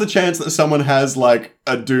creatures. Yeah. What's the chance that someone has like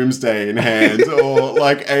a Doomsday in hand or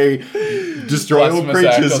like a Destroy All Blasphemous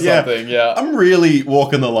Act Creatures? or something, yeah. I'm really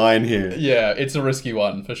walking the line here. Yeah, it's a risky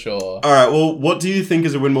one for sure. All right, well, what do you think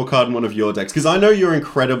is a win more card in one of your decks? Because I know you're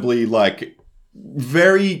incredibly like...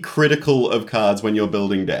 very critical of cards when you're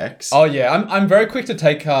building decks. Oh yeah, I'm very quick to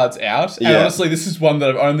take cards out, and honestly, this is one that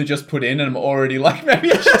I've only just put in, and I'm already like,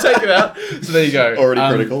 maybe I should take it out. So there you go. Already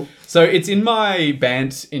critical. So it's in my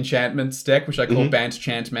Bant Enchantments deck, which I call Bant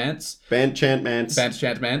Chantmants. Bant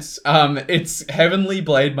Chantmants. It's Heavenly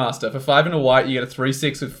Blade Master. For 5 and a white, you get a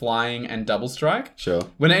 3/6 with flying and double strike. Sure.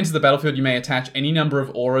 When it enters the battlefield, you may attach any number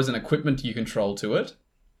of auras and equipment you control to it.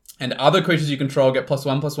 And other creatures you control get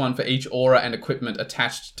 +1/+1 for each aura and equipment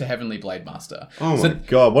attached to Heavenly Blade Master. Oh my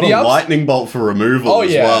god, what a lightning bolt for removal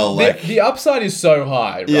as well. The upside is so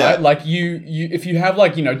high, right? Yeah. Like you if you have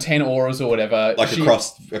like, 10 auras or whatever. Like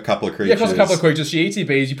across a couple of creatures. Yeah, across a couple of creatures. She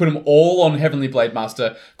ETBs, you put them all on Heavenly Blade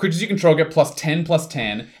Master. Creatures you control get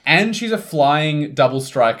 +10/+10. And she's a flying double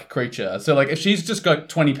strike creature. So like if she's just got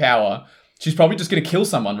 20 power, she's probably just going to kill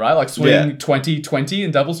someone, right? Like swing 20/20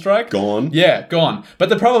 in double strike. Gone. Yeah, gone. But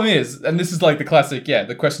the problem is, and this is like the classic,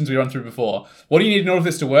 the questions we run through before. What do you need in order for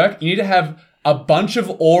this to work? You need to have a bunch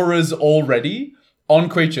of auras already on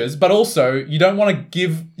creatures, but also you don't want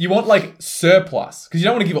to you want like surplus, because you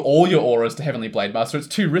don't want to give all your auras to Heavenly Blade Master. It's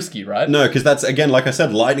too risky, right? No, because that's, again, like I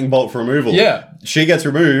said, lightning bolt for removal. Yeah. She gets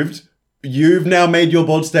removed. You've now made your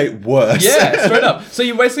board state worse. Yeah, straight up. So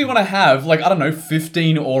you basically want to have,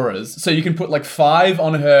 15 auras, so you can put 5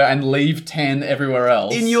 on her and leave 10 everywhere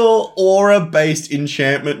else. In your aura-based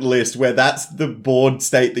enchantment list, where that's the board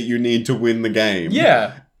state that you need to win the game.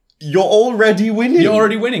 Yeah. You're already winning. You're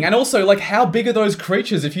already winning. And also, how big are those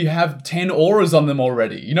creatures if you have 10 auras on them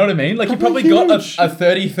already? You know what I mean? You probably got a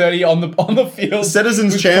 30/30 on the field.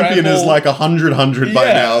 Citizen's Champion is 100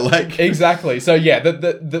 by now. Exactly. So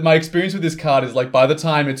my experience with this card is by the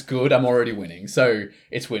time it's good, I'm already winning. So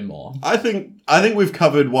it's win more. I think we've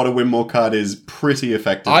covered what a win more card is pretty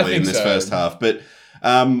effectively in this first half. But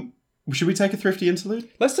should we take a thrifty interlude?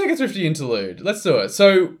 Let's take a thrifty interlude. Let's do it.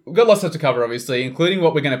 So we've got lots of stuff to cover, obviously, including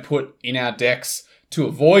what we're going to put in our decks to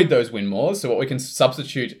avoid those win mores. So what we can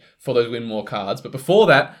substitute for those win more cards. But before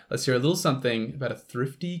that, let's hear a little something about a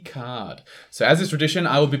thrifty card. So as is tradition,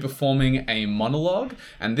 I will be performing a monologue.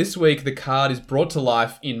 And this week, the card is brought to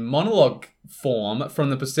life in monologue form from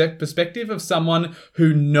the perspective of someone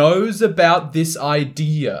who knows about this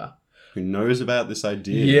idea. Who knows about this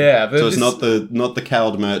idea? Yeah, so it's not the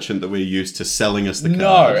cowed merchant that we're used to selling us the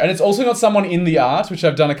card. No, and it's also not someone in the art, which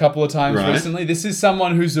I've done a couple of times recently. This is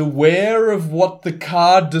someone who's aware of what the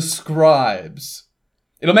card describes.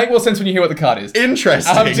 It'll make more sense when you hear what the card is.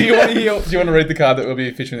 Interesting. Do you want to read the card that will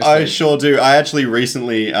be featuring this I week? sure do. I actually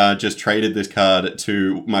recently just traded this card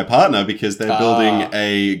to my partner because they're building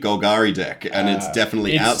a Golgari deck, and it's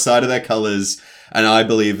definitely outside of their colors. And I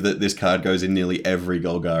believe that this card goes in nearly every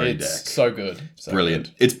Golgari deck. It's so good. Brilliant.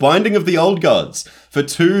 Good. It's Binding of the Old Gods. For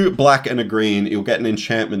 2 black and a green, you'll get an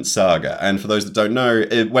enchantment saga. And for those that don't know,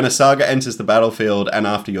 when a saga enters the battlefield and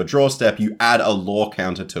after your draw step, you add a lore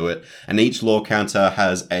counter to it. And each lore counter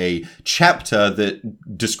has a chapter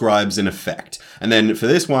that describes an effect. And then for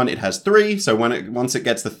this one, it has 3. So once it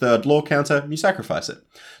gets the 3rd lore counter, you sacrifice it.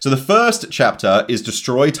 So the first chapter is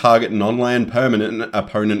destroy target non-land permanent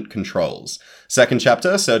opponent controls. Second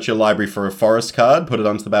chapter, search your library for a forest card, put it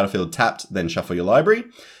onto the battlefield tapped, then shuffle your library.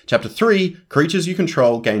 Chapter 3, creatures you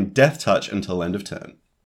control gain death touch until end of turn.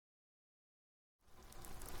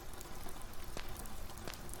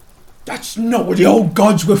 That's not what the old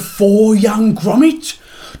gods were for, young Gromit.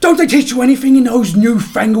 Don't they teach you anything in those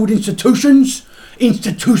newfangled institutions?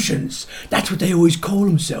 Institutions, that's what they always call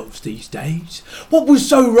themselves these days. What was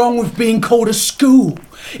so wrong with being called a school?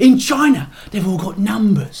 In China, they've all got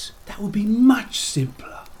numbers. That would be much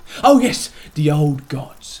simpler. Oh yes, the old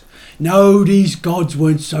gods. No, these gods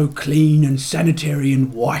weren't so clean and sanitary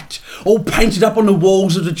and white, all painted up on the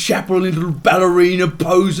walls of the chapel in little ballerina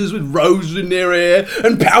poses with roses in their hair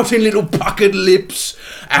and pouting little puckered lips.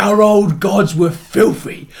 Our old gods were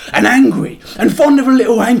filthy and angry and fond of a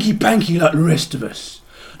little hanky-panky like the rest of us,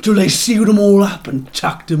 till they sealed them all up and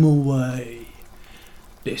tucked them away.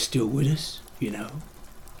 They're still with us, you know,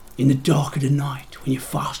 in the dark of the night when you're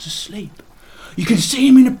fast asleep. You can see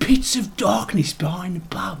them in the pits of darkness behind the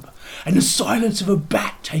pub, and the silence of a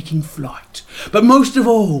bat taking flight. But most of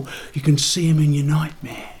all, you can see him in your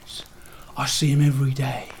nightmares. I see him every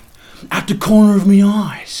day, at the corner of my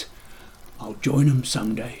eyes. I'll join him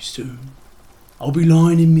someday soon. I'll be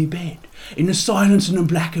lying in me bed, in the silence and the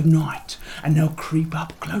black of night, and they'll creep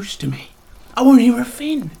up close to me. I won't hear a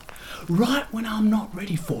fin. Right when I'm not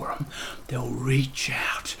ready for them, they'll reach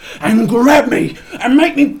out and grab me and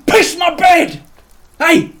make me piss my bed.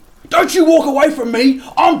 Hey! Don't you walk away from me!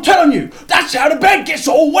 I'm telling you, that's how the bed gets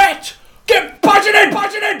all wet! Get budgeted!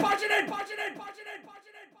 Budgeted! Budgeted! Budgeted! Budgeted!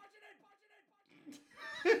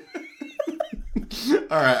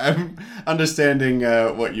 Alright, I'm understanding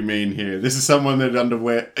what you mean here. This is someone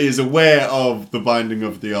that is aware of the Binding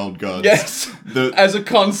of the Old Gods. Yes, as a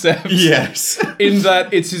concept. Yes. In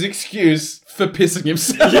that it's his excuse for pissing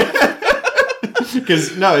himself.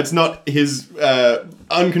 Because, no, it's not his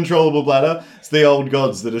uncontrollable bladder. It's the old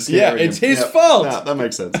gods that are scaring Yeah, it's him. his Yep. fault. Nah, that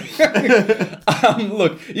makes sense.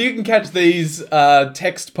 Look, you can catch these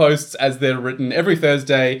text posts as they're written every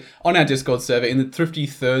Thursday on our Discord server in the Thrifty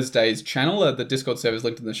Thursdays channel. The Discord server is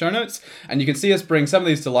linked in the show notes. And you can see us bring some of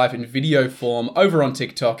these to life in video form over on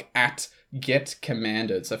TikTok at Get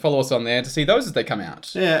Commanded. So follow us on there to see those as they come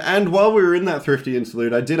out. Yeah, and while we were in that thrifty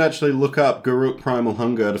interlude, I did actually look up Garuk Primal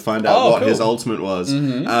Hunger to find out what cool. his ultimate was.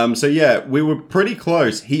 So yeah, we were pretty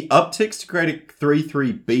close. He upticks to create a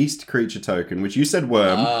 3/3 beast creature token, which you said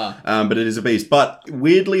worm, but it is a beast. But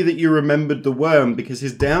weirdly that you remembered the worm, because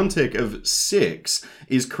his downtick of 6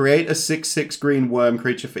 is create a 6/6 green worm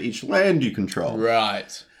creature for each land you control.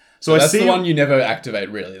 Right. So I that's see the one you never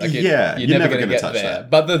activate, really. Like Yeah, you're you're never never going to gonna get touch there.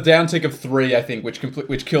 that. But the downtick of 3, I think,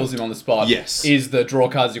 which kills him on the spot, Yes. is the draw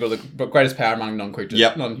cards. You've got the greatest power among non-creatures,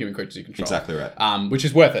 Yep. non-human creatures you control. Exactly right. Which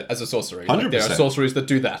is worth it as a sorcery. Like, there are 100%. sorceries that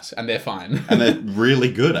do that, and they're fine. And they're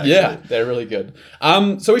really good, actually. Yeah, they're really good.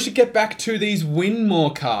 So we should get back to these win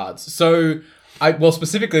more cards. So,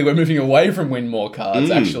 specifically, we're moving away from win more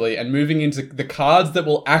cards, actually, and moving into the cards that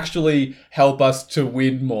will actually help us to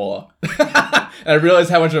win more. And I realize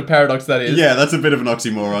how much of a paradox that is. Yeah, that's a bit of an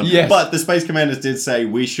oxymoron. Yes. But the Space Commanders did say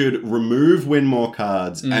we should remove win more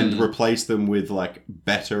cards and replace them with, like,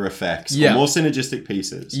 better effects Yeah. or more synergistic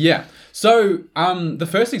pieces. Yeah. So, the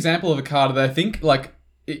first example of a card that I think, like,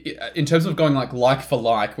 in terms of going like for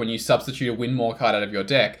like, when you substitute a win more card out of your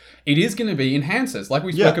deck, it is going to be enhancers, like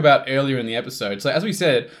we spoke about earlier in the episode. So as we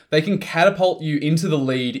said, they can catapult you into the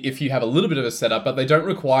lead if you have a little bit of a setup, but they don't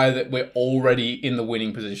require that we're already in the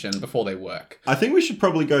winning position before they work. I think we should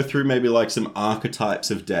probably go through maybe like some archetypes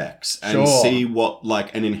of decks and Sure. see what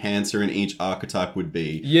like an enhancer in each archetype would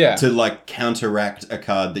be. Yeah. To like counteract a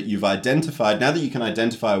card that you've identified. Now that you can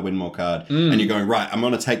identify a win more card and you're going, right, I'm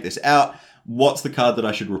going to take this out. What's the card that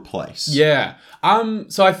I should replace? Yeah.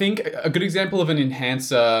 So I think a good example of an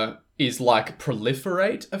enhancer is like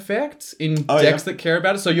proliferate effects in decks that care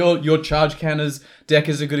about it. So your charge counters deck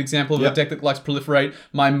is a good example of a deck that likes proliferate.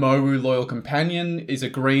 My Moru Loyal Companion is a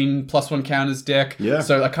green +1 counters deck. Yeah.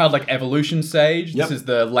 So a card like Evolution Sage, Yep. this is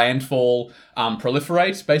the landfall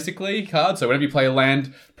proliferate basically card. So whenever you play a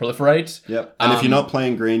land, proliferate. Yep. And if you're not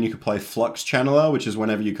playing green, you could play Flux Channeler, which is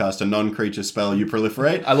whenever you cast a non-creature spell, you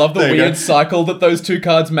proliferate. I love the There you weird go. cycle that those two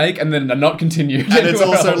cards make and then are not continued. And it's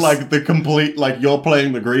anywhere also else. like the complete, like you're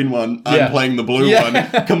playing the green one, Yeah. I'm playing the blue Yeah.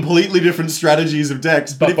 one. Completely different strategies of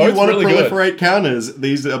decks. But if you both want to really good. proliferate counters,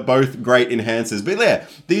 these are both great enhancers. But yeah,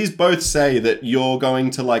 these both say that you're going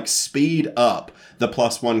to like speed up the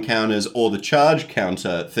 +1 counters or the charge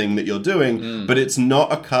counter thing that you're doing, but it's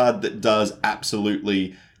not a card that does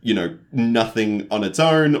absolutely, you know, nothing on its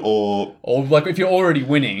own or like if you're already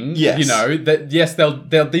winning, Yes. you know, that yes,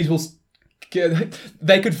 these will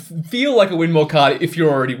they could feel like a win more card if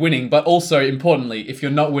you're already winning, but also importantly, if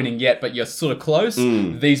you're not winning yet but you're sort of close,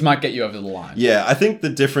 these might get you over the line. Yeah, I think the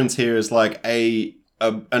difference here is like an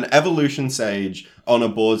Evolution Sage on a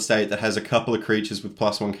board state that has a couple of creatures with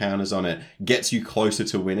 +1 counters on it gets you closer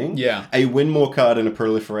to winning. Yeah. A win more card in a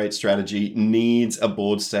proliferate strategy needs a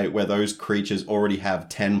board state where those creatures already have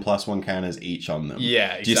 10 +1 counters each on them. Yeah,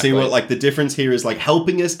 exactly. Do you see what like the difference here is, like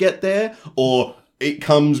helping us get there, or it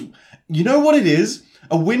comes, you know what it is?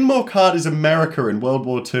 A win more card is America in World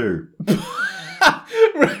War II.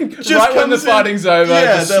 Right when the comes in- fighting's over,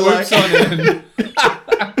 Yeah, just they're swoops like- on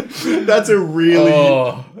in. That's a really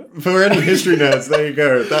Oh. for any history nerds. There you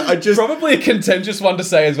go. Probably a contentious one to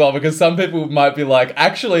say as well, because some people might be like,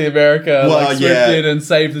 actually, America swooped in and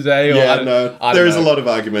saved the day. Or, I don't there is know. a lot of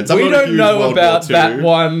arguments. We I'm not a don't huge know World about War II, that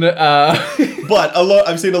one. but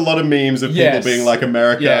I've seen a lot of memes of Yes. people being like,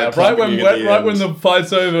 America. Yeah, right plummeting at the when end. the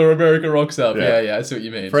fight's over, America rocks up. Yeah. Yeah, I see what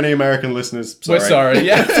you mean. For any American listeners, sorry. We're sorry.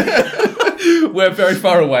 Yeah, we're very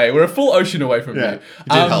far away. We're a full ocean away from Yeah, you. it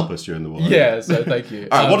did help us during the war. Yeah, so thank you.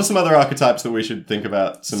 All right, what are some other archetypes that we should think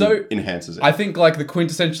about? Some enhancers. I think like the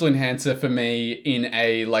quintessential enhancer for me in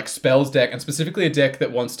a like spells deck, and specifically a deck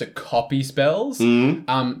that wants to copy spells,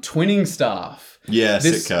 Twinning Staff. Yeah,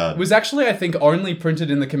 This sick card. was actually, I think, only printed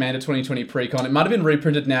in the Commander 2020 pre-con. It might have been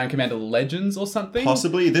reprinted now in Commander Legends or something.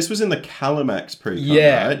 Possibly. This was in the Calamax pre-con,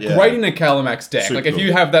 Yeah, right? Yeah, great in a Calamax deck. Super like, if cool.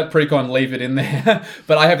 you have that pre-con, leave it in there.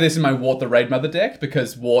 But I have this in my Wart the Raid Mother deck,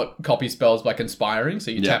 because Wart copies spells by conspiring, so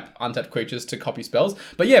you tap untapped creatures to copy spells.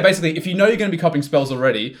 But yeah, basically, if you know you're going to be copying spells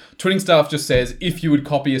already, Twinning Staff just says, if you would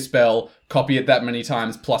copy a spell, copy it that many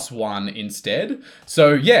times +1 instead.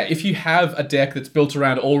 So yeah, if you have a deck that's built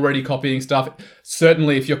around already copying stuff,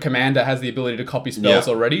 certainly if your commander has the ability to copy spells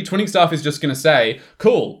already, Twinning Staff is just going to say,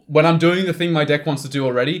 cool, when I'm doing the thing my deck wants to do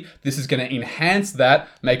already, this is going to enhance that,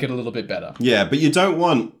 make it a little bit better. Yeah, but you don't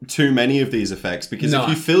want too many of these effects, because if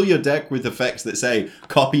you fill your deck with effects that say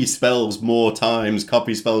copy spells more times,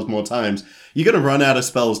 you're going to run out of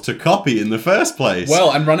spells to copy in the first place.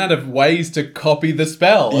 Well, and run out of ways to copy the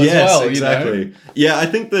spell as well. Exactly. You know? Yeah, I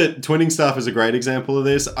think that Twinning Staff is a great example of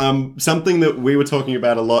this. Something that we were talking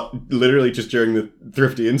about a lot, literally just during the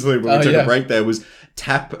Thrifty Interlude when we took a break there, was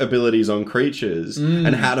tap abilities on creatures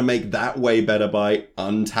and how to make that way better by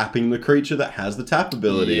untapping the creature that has the tap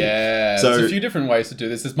ability. Yeah, so there's a few different ways to do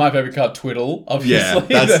this. There's my favorite card, Twiddle, obviously.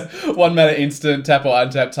 Yeah, the 1 mana instant, tap or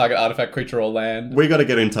untap target artifact, creature, or land. We got to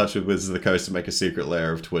get in touch with Wizards of the Coast to make a secret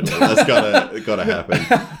lair of Twiddle. That's gotta happen.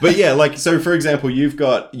 But yeah, like, so for example, you've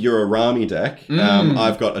got your Arami deck.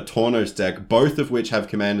 I've got a Tornos deck, both of which have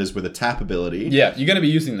commanders with a tap ability. Yeah, you're going to be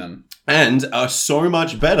using them. And are so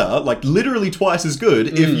much better, like literally twice as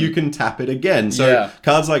good, if you can tap it again. So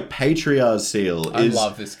cards like Patriarch's Seal I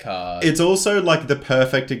love this card. It's also like the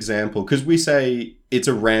perfect example, because we say it's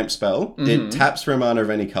a ramp spell. It taps for a mana of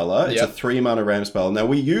any color. It's a 3 mana ramp spell. Now,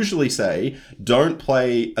 we usually say don't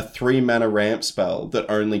play a 3 mana ramp spell that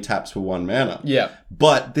only taps for 1 mana. Yeah.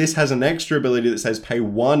 But this has an extra ability that says pay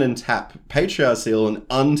 1 and tap Patriarch's Seal and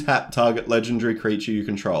untap target legendary creature you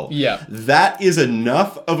control. Yeah. That is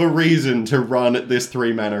enough of a reason to run this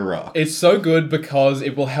 3 mana rock. It's so good because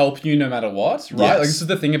it will help you no matter what, right? Yes. Like, this is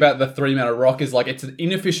the thing about the 3 mana rock, is like it's an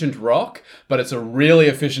inefficient rock, but it's a really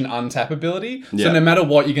efficient untap ability. So no matter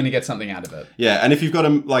what, you're going to get something out of it. Yeah, and if you've got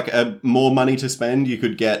more money to spend, you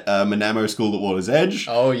could get Manamo School at Water's Edge.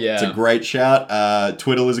 Oh, yeah. It's a great shout.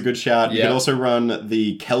 Twiddle is a good shout. You could also run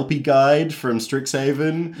the Kelpie Guide from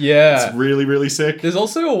Strixhaven. Yeah. It's really, really sick. There's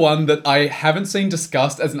also a one that I haven't seen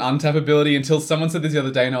discussed as an untap ability until someone said this the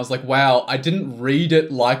other day, and I was like, wow, I didn't read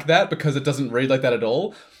it like that, because it doesn't read like that at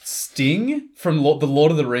all. Sting from the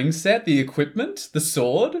Lord of the Rings set, the equipment, the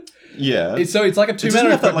sword. Yeah. So it's like a 2 It mana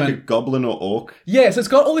doesn't have that equipment. like a goblin or orc. Yeah, so it's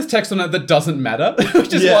got all this text on it that doesn't matter,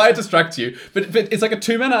 which is why it distracts you. But it's like a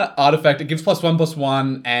 2 mana artifact. It gives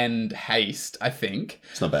 +1/+1 and haste, I think.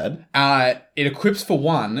 It's not bad. It equips for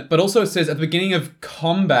 1, but also it says at the beginning of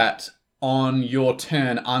combat on your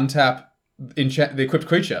turn, untap the equipped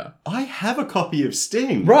creature. I have a copy of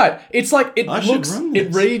Sting. Right. It's like, it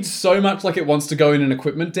It reads so much like it wants to go in an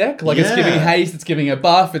equipment deck. Like, it's giving Yeah. haste, it's giving a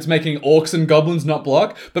buff, it's making orcs and goblins not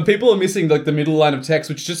block. But people are missing like the middle line of text,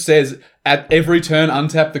 which just says at every turn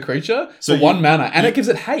untap the creature for 1 mana. And it gives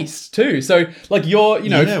it haste too. So like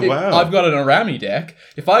I've got an Arami deck.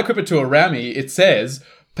 If I equip it to Arami, it says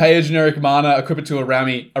pay a generic mana, equip it to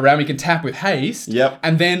Arami. Arami can tap with haste. Yep.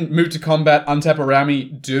 And then move to combat, untap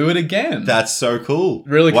Arami, do it again. That's so cool.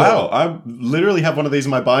 Really cool. Wow. I literally have one of these in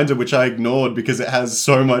my binder, which I ignored because it has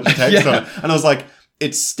so much text on it. And I was like,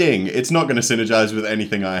 it's Sting. It's not going to synergize with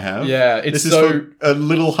anything I have. Yeah, it's this is for a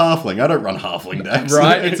little halfling. I don't run halfling decks.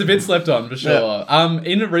 Right, it's a bit slept on for sure.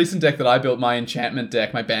 In a recent deck that I built, my enchantment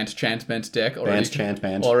deck, my Banchantment deck,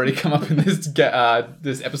 already come up in this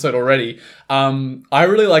this episode already. I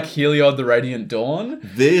really like Heliod the Radiant Dawn.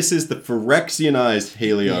 This is the Phyrexianized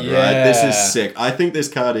Heliod, right? This is sick. I think this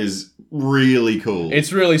card is really cool.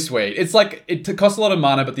 It's really sweet. It's like, it costs a lot of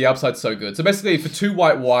mana, but the upside's so good. So basically, for 2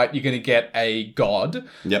 white, you're going to get a god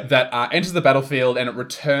that enters the battlefield, and it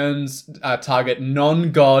returns target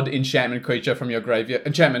non-god enchantment creature from your graveyard,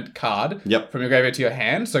 enchantment card from your graveyard to your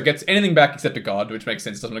hand. So it gets anything back except a god, which makes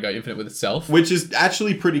sense. It doesn't want to go infinite with itself. Which is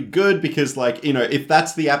actually pretty good because, like, you know, if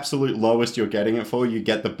that's the absolute lowest you're getting it for, you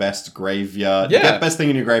get the best graveyard. You get the best thing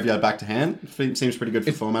in your graveyard back to hand. Seems pretty good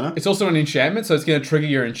for 4 mana. It's also an enchantment, so it's going to trigger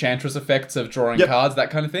your Enchantress effects of drawing cards, that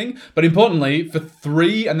kind of thing. But importantly, for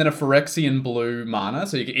 3 and then a Phyrexian blue mana,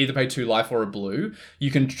 so you can either pay 2 life or a blue, you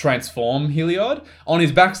can transform Heliod. On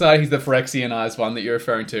his backside, he's the Phyrexianized one that you're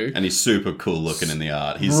referring to. And he's super cool looking in the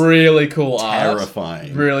art. He's really cool terrifying.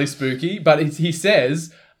 Art. Really spooky. But he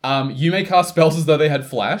says, you may cast spells as though they had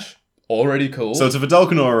flash. Already cool. So it's a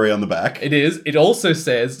Vidalcan Orrery on the back. It is. It also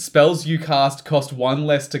says, spells you cast cost 1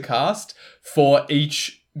 less to cast for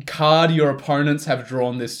each card your opponents have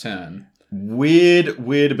drawn this turn. Weird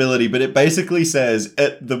ability, but it basically says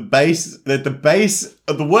the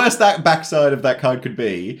worst that backside of that card could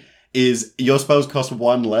be is your spells cost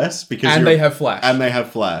 1 less because And they have flash. And they have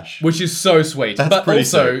flash. Which is so sweet. That's but pretty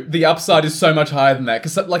also, sick. the upside is so much higher than that.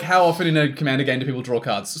 Because, like, how often in a Commander game do people draw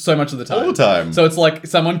cards? So much of the time. All the time. So it's like,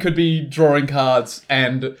 someone could be drawing cards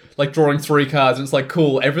and, like, drawing 3 cards, and it's like,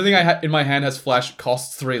 cool, everything I in my hand has flash,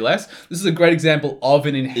 costs 3 less. This is a great example of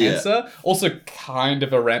an enhancer. Also, kind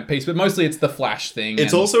of a ramp piece, but mostly it's the flash thing.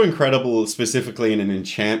 It's also incredible, specifically in an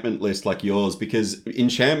enchantment list like yours, because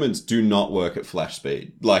enchantments do not work at flash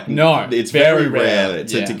speed. Like, No, it's very very rare rare.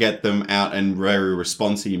 to Yeah. get them out and very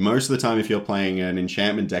responsive. Most of the time, if you're playing an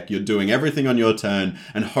enchantment deck, you're doing everything on your turn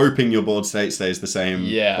and hoping your board state stays the same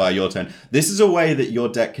Yeah. by your turn. This is a way that your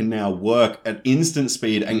deck can now work at instant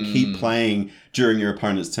speed and keep playing during your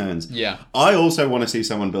opponent's turns. Yeah. I also want to see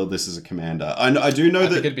someone build this as a commander. I do know I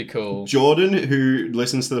that think it'd be cool. Jordan, who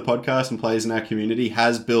listens to the podcast and plays in our community,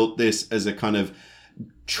 has built this as a kind of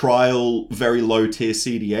trial, very low tier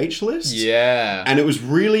CDH list. Yeah. And it was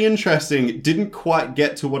really interesting. It didn't quite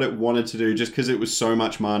get to what it wanted to do just because it was so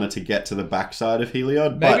much mana to get to the backside of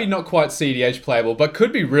Heliod. Maybe But not quite CDH playable, but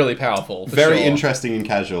could be really powerful. For very sure. interesting and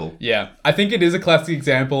casual. Yeah, I think it is a classic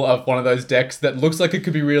example of one of those decks that looks like it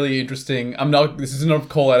could be really interesting. This isn't a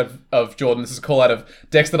call out of Jordan, this is a call out of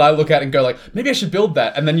decks that I look at and go like, maybe I should build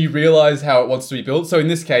that. And then you realize how it wants to be built. So in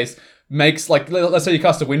this case, makes like, let's say you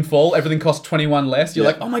cast a Windfall, everything costs 21 less. You're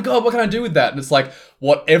Yeah. like, oh my god, what can I do with that? And it's like,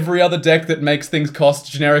 what every other deck that makes things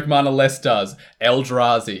cost generic mana less does.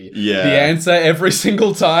 Eldrazi. Yeah. The answer every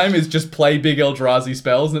single time is just play big Eldrazi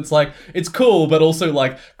spells. And it's like, it's cool, but also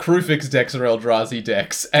like Krufix decks are Eldrazi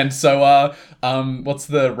decks. And so, what's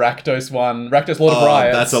the Rakdos one? Rakdos Lord of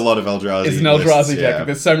Riots. That's a lot of Eldrazi. It's an Eldrazi lists, deck. yeah.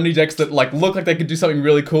 There's so many decks that like look like they could do something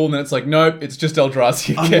really cool, and then it's like, nope, it's just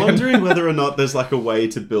Eldrazi again. I'm wondering whether or not there's like a way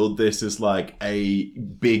to build this as like a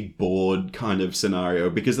big board kind of scenario,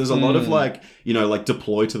 because there's a lot of like, you know, like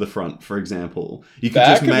deploy to the front, for example. You could That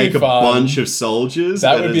just could be make a fun. bunch of soldiers.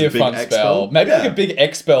 That where would be a there's big fun X spell. Maybe Yeah. like a big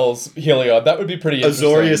X spells Heliod. That would be pretty interesting.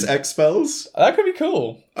 Azorius X spells. That could be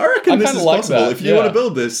cool. I reckon this kinda is like possible. that, If you yeah. want to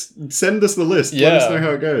build this, send us the list. Let us know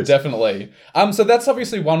how it goes. Definitely. So that's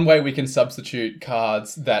obviously one way we can substitute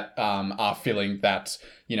cards that are feeling that,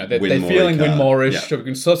 you know, they're Win-more-y feeling card. Win-more-ish. Yeah. So we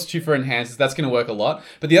can substitute for enhancers. That's going to work a lot.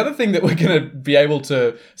 But the other thing that we're going to be able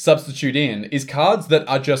to substitute in is cards that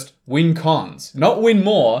are just win cons. Not win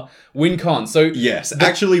more, win cons. So Yes,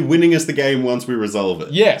 actually winning us the game once we resolve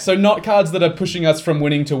it. yeah, so not cards that are pushing us from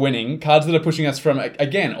winning to winning, cards that are pushing us from,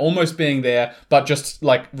 again, almost being there, but just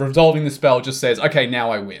like resolving the spell just says, okay,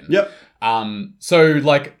 now I win. Yep. So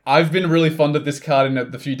like I've been really fond of this card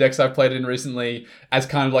in the few decks I've played in recently as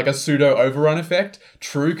kind of like a pseudo overrun effect.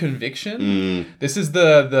 True Conviction. This is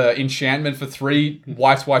the enchantment for 3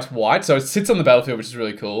 white. So it sits on the battlefield, which is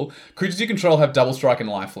really cool. Creatures you control have double strike and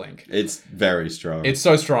lifelink. It's very strong. It's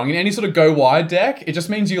so strong. In any sort of go wide deck, it just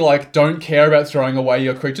means you like don't care about throwing away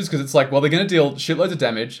your creatures because it's like, well, they're going to deal shitloads of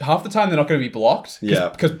damage. Half the time they're not going to be blocked. Yeah.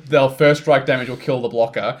 Because their first strike damage will kill the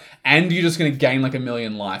blocker, and you're just going to gain like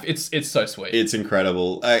 1,000,000 life. It's so sweet. It's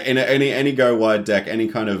incredible. In any go wide deck, any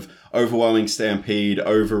kind of overwhelming stampede,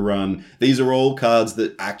 overrun, these are all cards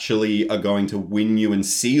that actually are going to win you and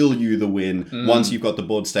seal you the win once you've got the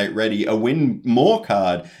board state ready. A win more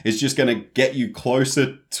card is just going to get you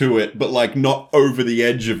closer to it, but like not over the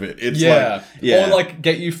edge of it. It's Or like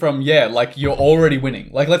get you from, like you're already winning.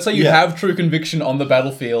 Like let's say you have True Conviction on the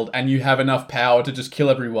battlefield and you have enough power to just kill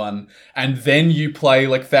everyone, and then you play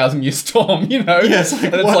like Thousand Year Storm, you know? Yes, like,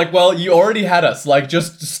 and it's what? like, well, you already had us. Like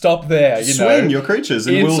just stop there, you Swing know? your creatures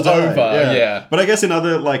and It's we'll die. over, yeah. But I guess in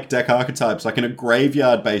other like deck archetypes, like in a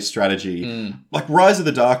graveyard-based strategy, like Rise of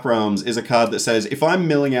the Dark Realms is a card that says if I'm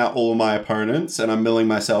milling out all my opponents and I'm milling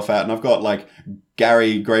myself out and I've got like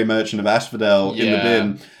Gary, Grey Merchant of Asphodel in the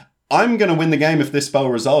bin, I'm going to win the game if this spell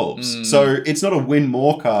resolves. So it's not a win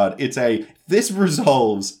more card. It's a, this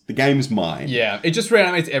resolves, the game's mine. Yeah, it just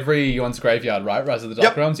reanimates everyone's graveyard, right? Rise of the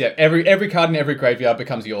Dark Realms. Yeah, every card in every graveyard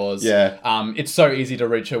becomes yours. Yeah. It's so easy to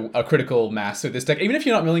reach a critical mass with this deck. Even if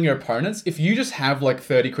you're not milling your opponents, if you just have like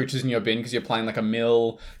 30 creatures in your bin because you're playing like a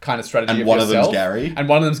mill kind of strategy And of one of yourself, them's Gary. and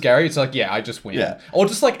one of them's Gary, it's like, I just win. Yeah. Or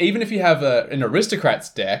just like, even if you have an Aristocrats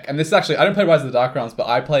deck, and this is actually, I don't play Rise of the Dark Realms, but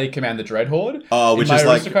I play Command the Dreadhorde. Which in my is like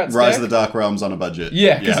Aristocrats Rise deck. of the Dark Realms on a budget.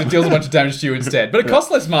 Yeah, because it deals a bunch of damage to you instead. But it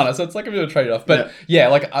costs less mana, so it's like a bit of a trade-off. But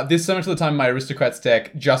there's so much of the time in my Aristocrats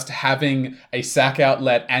deck, just having a sack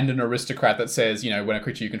outlet and an Aristocrat that says, when a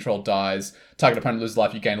creature you control dies, target opponent loses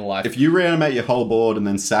life, you gain a life. If you reanimate your whole board and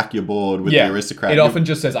then sack your board with the aristocrat, it often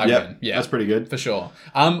just says I win. Yeah, that's pretty good. for sure.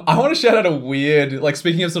 I want to shout out a weird, like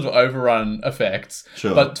speaking of sort of overrun effects,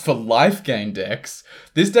 Sure. but for life gain decks,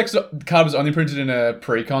 this deck card was only printed in a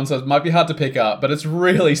pre-con, so it might be hard to pick up, but it's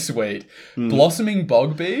really sweet. Blossoming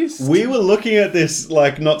Bog Beast. We were looking at this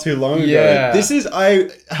like not too long ago. Yeah. I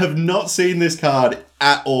have not seen this card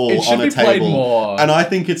at all It should on a be played table, more. and I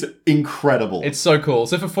think it's incredible. It's so cool.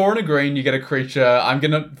 So for 4 and a green, you get a creature. I'm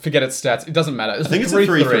gonna forget its stats. It doesn't matter. I think it's a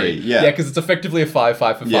 3/3, yeah. Yeah, because it's effectively a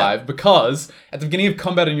 5/5 for Yeah. 5. Because at the beginning of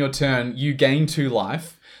combat on your turn, you gain 2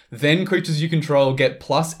 life. Then creatures you control get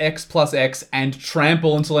 +X and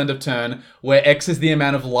trample until end of turn, where X is the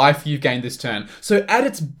amount of life you've gained this turn. So at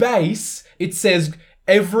its base, it says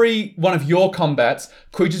every one of your combats,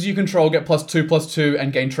 creatures you control get +2/+2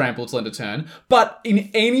 and gain trample till end of turn. But in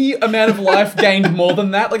any amount of life gained more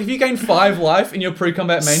than that, like if you gain 5 life in your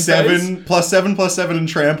pre-combat main phase, 7+7+7 and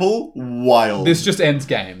trample. Wild. this just ends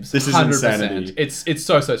games. This is 100%. insanity. It's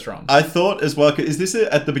so strong. I thought as well. Is this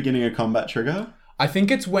at the beginning of combat trigger? I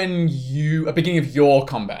think it's when you at beginning of your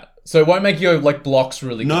combat, so it won't make your like blocks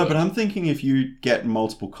really No, good. but I'm thinking if you get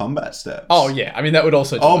multiple combat steps. Oh yeah, I mean that would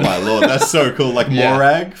also. Do Oh it. my lord, that's so cool! Like Yeah.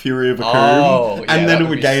 Morag, Fury of Akum, Oh, yeah, and that then it would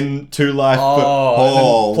would be gain 2 life.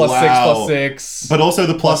 Oh, and then wow. +6/+6. But also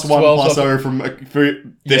the +1 12 +0 from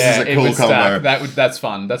this is a it cool would stack. combo. That's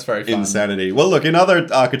fun. That's very fun. Insanity. Well, look, in other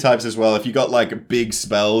archetypes as well, if you got like big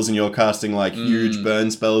spells and you're casting like huge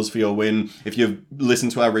burn spells for your win, if you've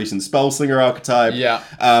listened to our recent Spellslinger archetype, Yeah.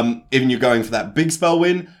 even you're going for that big spell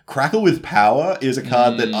win, Crackle with Power is a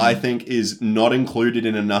card that I think is not included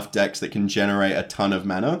in enough decks that can generate a ton of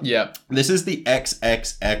mana. Yeah, This is the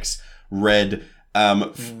XXX red.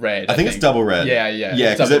 red. I think it's double red. Yeah, Yeah,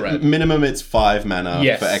 it's because double at red. minimum it's 5 mana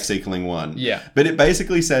Yes. for X equaling 1. Yeah. But it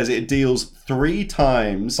basically says it deals 3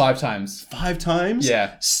 times. 5 times. 5 times? Yeah.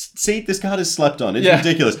 See, this card is slept on. It's Yeah.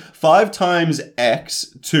 ridiculous. 5 times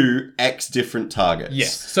X to X different targets.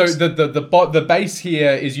 Yes. So the base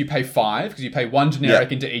here is you pay 5 because you pay 1 generic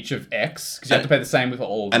Yeah. into each of X because you have to pay the same with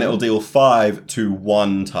all of them. And it will deal 5 to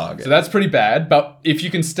 1 target. So that's pretty bad, but if you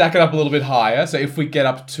can stack it up a little bit higher, so if we get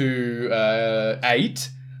up to 8,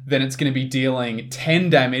 then it's going to be dealing 10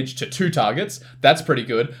 damage to 2 targets. That's pretty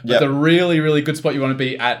good. But Yep. the really, really good spot you want to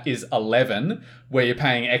be at is 11, where you're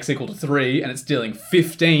paying X equal to 3, and it's dealing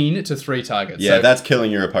 15 to 3 targets. Yeah, So, that's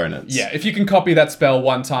killing your opponents. yeah, if you can copy that spell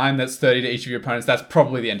 1 time, that's 30 to each of your opponents. That's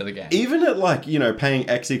probably the end of the game. Even at like, paying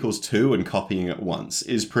X equals 2 and copying it once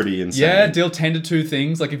is pretty insane. Yeah, deal 10 to 2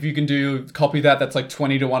 things. Like if you can copy that's like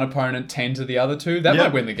 20 to one opponent, 10 to the other 2. That Yeah,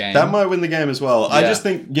 might win the game. That might win the game as well. I Yeah. just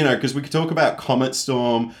think, because we could talk about Comet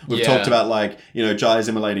Storm. We've Yeah. talked about Jai's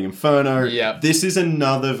Immolating Inferno. Yeah. This is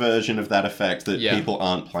another version of that effect that Yeah. people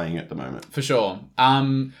aren't playing at the moment. For sure.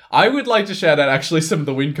 I would like to shout out actually some of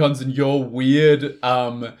the win cons in your weird,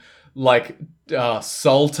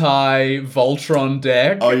 Sultai Voltron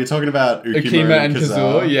deck. Oh, you're talking about Ukima and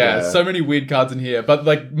Kazur. Yeah, Yeah. so many weird cards in here.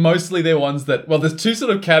 But mostly they're ones that, there's 2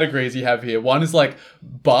 sort of categories you have here. One is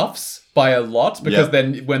buffs by a lot, because Yep.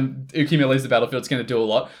 then when Ukima leaves the battlefield, it's going to do a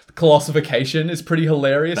lot. Colossification is pretty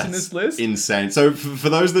hilarious in That's this list. insane. So for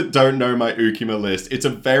those that don't know my Ukima list, it's a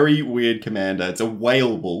very weird commander. It's a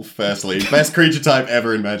whale wolf, firstly. Best creature type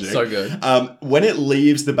ever in Magic. So good. When it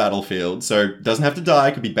leaves the battlefield, so doesn't have to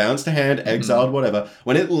die, could be bounced to hand, exiled, whatever.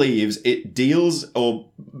 When it leaves, it deals, or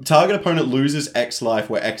target opponent loses X life,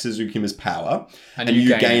 where X is Ukima's power, and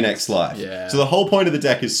you gain X life. Yeah. So the whole point of the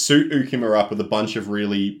deck is suit Ukima up with a bunch of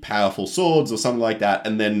really powerful swords or something like that,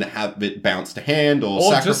 and then have it bounce to hand or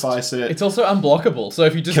sacrifice it. It's also unblockable. So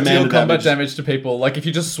if you just Commander deal combat damage. damage to people, if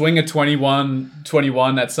you just swing a 21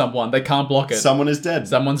 at someone, they can't block it. Someone is dead.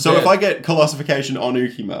 Someone's so dead. if I get Colossification on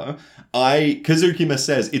Ukima, because Ukima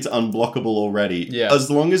says it's unblockable already, Yeah. as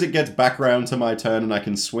long as it gets back round to my turn and I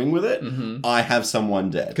can swing with it, I have someone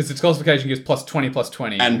dead. Because its classification gives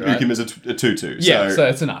 +20/+20. And right? Ukima's a 2/2. Yeah, so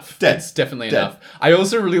it's enough. Dead. It's definitely Dead. enough. I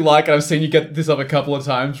also really like, and I've seen you get this up a couple of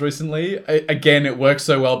times recently. Again, it works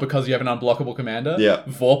so well because you have an unblockable commander. Yeah.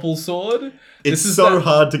 Vorpal Sword. It's so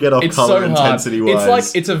hard to get off color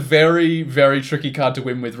intensity-wise. It's a very, very tricky card to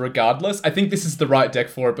win with regardless. I think this is the right deck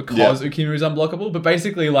for it because Ukima is unblockable, but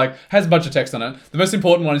basically has a bunch of text on it. The most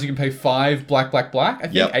important one is you can pay 5 black. I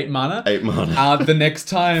think 8 mana. 8 mana. The next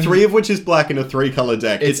time... 3 of which is black in a 3-color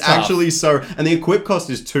deck. It's tough. actually so... And the equip cost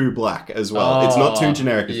is 2 black as well. It's not 2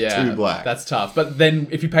 generic, it's 2 black. That's tough. But then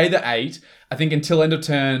if you pay the 8, I think until end of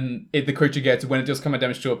turn, the creature gets, when it deals combat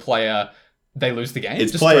damage to a player, they lose the game.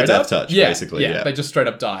 It's just player straight death up. touch, Yeah, basically, yeah. They just straight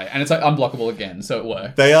up die. And it's like unblockable again, so it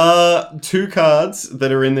works. They are 2 cards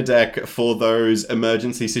that are in the deck for those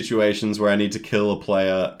emergency situations where I need to kill a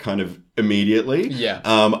player kind of immediately. Yeah.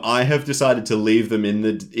 I have decided to leave them in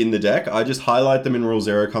the deck. I just highlight them in Rule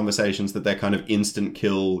Zero conversations that they're kind of instant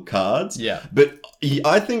kill cards. Yeah. But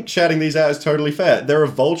I think shouting these out is totally fair. They're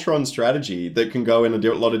a Voltron strategy that can go in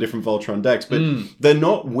a lot of different Voltron decks, but they're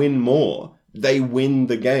not win more. They win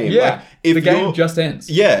the game. Yeah, Like, if the game you're- just ends.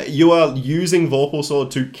 Yeah, you are using Vorpal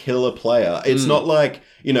Sword to kill a player. It's not like,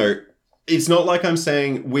 it's not like I'm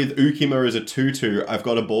saying with Ukima as a 2/2, I've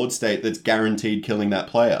got a board state that's guaranteed killing that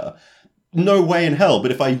player. No way in hell,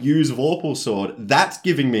 but if I use Vorpal Sword, that's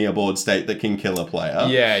giving me a board state that can kill a player.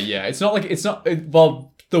 Yeah. It's not, well,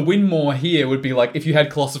 the win more here would be like if you had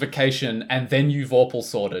Colossification and then you Vorpal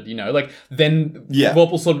Sworded, then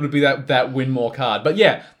Vorpal Sword would be that win more card. But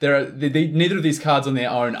yeah, neither of these cards on their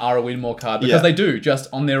own are a win more card because they do just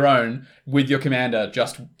on their own with your commander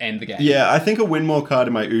just end the game. Yeah, I think a win more card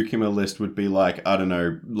in my Ukima list would be like, I don't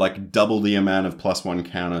know, like double the amount of +1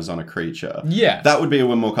 counters on a creature. Yeah. That would be a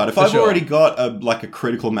win more card. If I've sure. already got a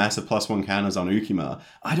critical mass of +1 counters on Ukima,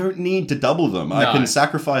 I don't need to double them. I can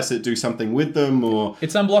sacrifice it, do something with them, or...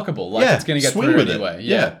 It's unblockable. Like, it's going to get swing through with it. anyway.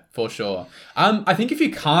 Yeah. For sure. I think if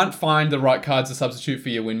you can't find the right cards to substitute for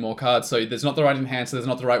your win more cards, so there's not the right enhancer, there's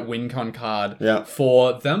not the right win con card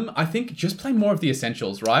for them, I think just play more of the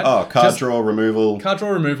essentials, right? Oh, card draw, removal. Card draw,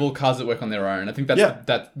 removal, cards that work on their own. I think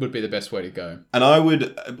that would be the best way to go. And I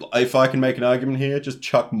would, if I can make an argument here, just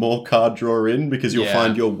chuck more card draw in because you'll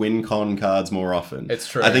find your win con cards more often. It's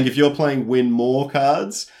true. I think if you're playing win more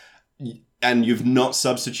cards... and you've not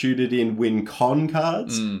substituted in win con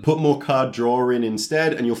cards, put more card draw in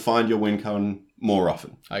instead, and you'll find your win con more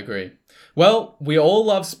often. I agree. Well, we all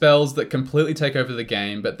love spells that completely take over the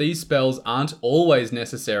game, but these spells aren't always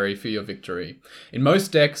necessary for your victory. In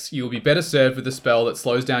most decks, you will be better served with a spell that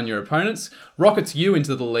slows down your opponents, rockets you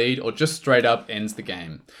into the lead, or just straight up ends the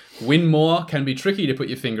game. Win more can be tricky to put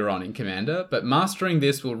your finger on in Commander, but mastering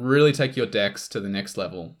this will really take your decks to the next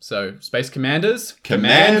level. So, Space Commanders,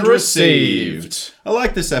 command received! I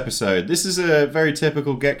like this episode. This is a very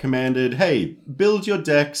typical Get Commanded, hey, build your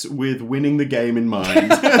decks with winning the game in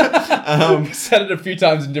mind. Said it a few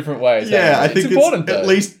times in different ways. Yeah, I think it's important, at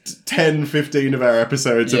least 10, 15 of our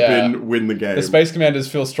episodes have been win the game. The Space Commanders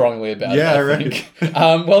feel strongly about it, I think.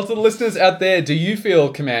 Well, to the listeners out there, do you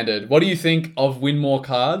feel commanded? What do you think of win more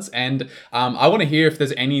cards? And I want to hear if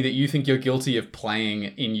there's any that you think you're guilty of playing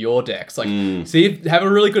in your decks. Like, have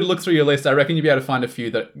a really good look through your list. I reckon you'll be able to find a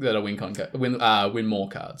few that are win more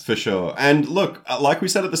cards. For sure. And look, like we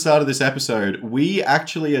said at the start of this episode, we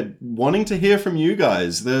actually are wanting to hear from you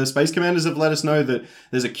guys. The Space Commanders have let us know that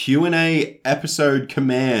there's a Q&A episode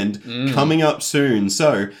command coming up soon.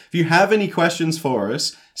 So if you have any questions for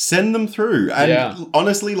us, send them through. And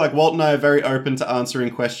honestly, like Walt and I are very open to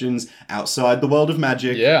answering questions outside the world of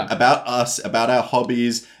Magic, about us, about our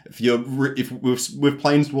hobbies. If we've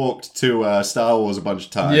planeswalked to Star Wars a bunch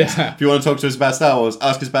of times. If you want to talk to us about Star Wars,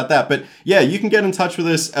 ask us about that. But yeah, you can get in touch with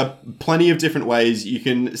us plenty of different ways. You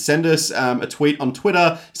can send us a tweet on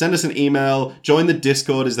Twitter, send us an email, join the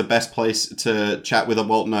Discord is the best place to chat with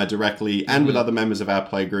Walt and I directly and with other members of our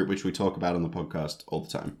play group, which we talk about on the podcast all the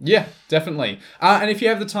time. Yeah, definitely. And if you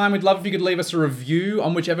have the time, we'd love if you could leave us a review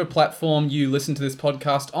on whichever platform you listen to this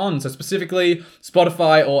podcast on. So specifically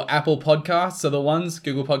Spotify or Apple Podcasts are the ones.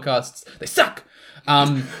 Google Podcasts, they suck.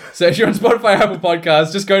 So if you're on Spotify or Apple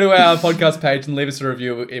Podcasts, just go to our podcast page and leave us a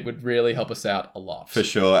review. It would really help us out a lot. For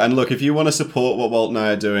sure. And look, if you want to support what Walt and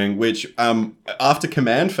I are doing, which after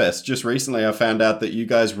Command Fest just recently, I found out that you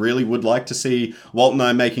guys really would like to see Walt and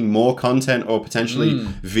I making more content or potentially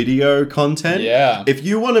video content. Yeah. If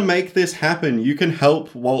you want to make this happen, you can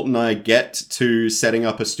help Walt and I get to setting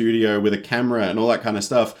up a studio with a camera and all that kind of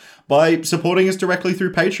stuff by supporting us directly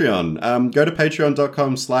through Patreon. Go to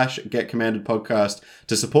patreon.com/getcommandedpodcast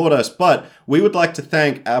to support us. But we would like to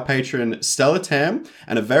thank our patron Stella Tam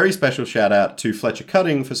and a very special shout out to Fletcher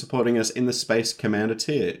Cutting for supporting us in the Space Commander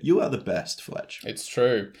tier. You are the best, Fletch. It's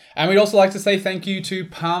true. And we'd also like to say thank you to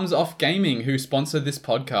Palms Off Gaming, who sponsored this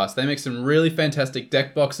podcast. They make some really fantastic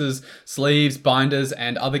deck boxes, sleeves, binders,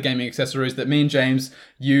 and other gaming accessories that me and James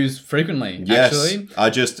use frequently, Yes, actually. I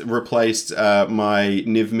just replaced my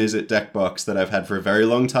Niv Mizzet composite deck box that I've had for a very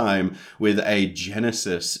long time with a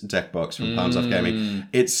Genesis deck box from Palms Off Gaming.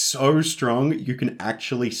 It's so strong, you can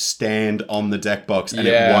actually stand on the deck box and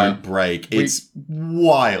it won't break. It's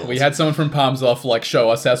wild. We had someone from Palms Off like show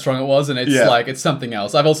us how strong it was, and it's like it's something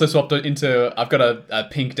else. I've also swapped it into. I've got a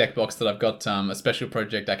pink deck box that I've got. A special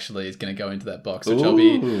project actually is going to go into that box, which I'll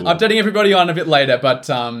be updating everybody on a bit later. But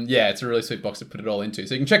yeah, it's a really sweet box to put it all into.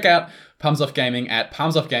 So you can check out Palms Off Gaming at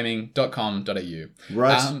palmsoffgaming.com.au.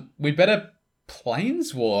 Right. We better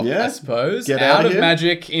planeswalk, I suppose. Get out of here.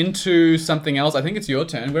 Magic into something else. I think it's your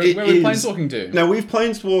turn. Where are we planeswalking to? Now, we've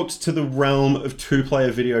planeswalked to the realm of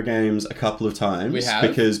two-player video games a couple of times. We have.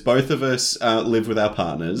 Because both of us live with our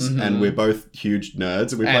partners, and we're both huge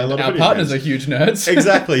nerds, and we play a lot of our video partners games. are huge nerds.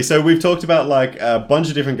 Exactly. So we've talked about like a bunch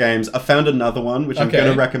of different games. I found another one, which I'm Okay.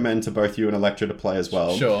 going to recommend to both you and Electra to play as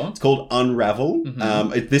well. Sure. It's called Unravel.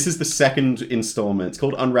 This is the second installment. It's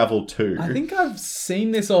called Unravel 2. I think I've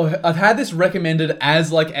seen this, or I've had this recommended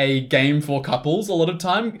as like a game for couples a lot of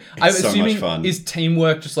time. I'm so assuming much fun. Is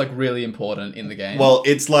teamwork just like really important in the game? Well,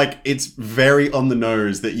 it's very on the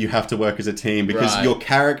nose that you have to work as a team because Right. your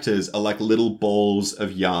characters are like little balls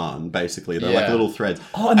of yarn, basically. They're like Yeah. little threads.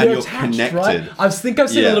 and they're you're attached, connected. right? I think I've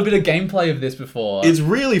seen a Yeah. little bit of gameplay of this before. It's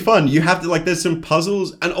really fun. You have to there's some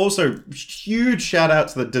puzzles, and also huge shout out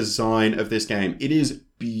to the design of this game. It is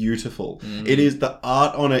beautiful. It is, the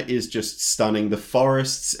art on it is just stunning. The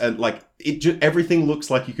forests and everything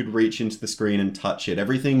looks like you could reach into the screen and touch it.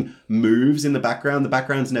 Everything moves in the background. The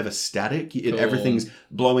background's never static. Everything's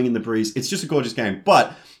blowing in the breeze. It's just a gorgeous game.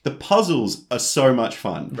 But the puzzles are so much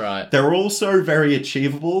fun. Right. They're also very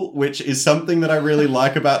achievable, which is something that I really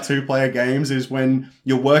like about two-player games, is when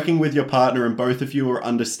you're working with your partner and both of you are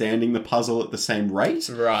understanding the puzzle at the same rate.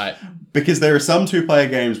 right. Because there are some two-player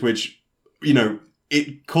games which,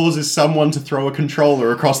 it causes someone to throw a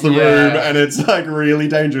controller across the room, and it's like really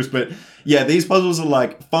dangerous. But yeah, these puzzles are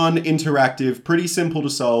like fun, interactive, pretty simple to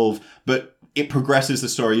solve, but it progresses the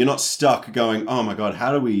story. You're not stuck going, oh my god,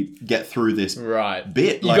 how do we get through this Right.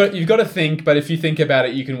 bit? You've got to think, but if you think about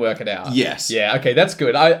it, you can work it out. Yes. Yeah, okay, that's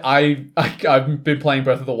good. I've been playing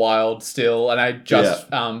Breath of the Wild still, and I just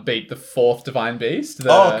beat the 4th Divine Beast.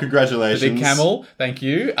 Congratulations. The big camel. Thank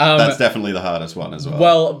you. That's definitely the hardest one as well.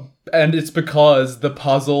 Well, and it's because the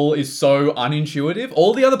puzzle is so unintuitive.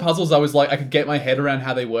 All the other puzzles, I was like, I could get my head around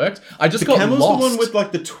how they worked. I just got Camel's lost. the one with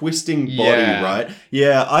like the twisting body, Yeah. right?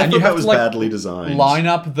 Yeah, I And you thought have that was to, like, badly designed. line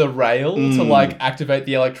up the rail to like activate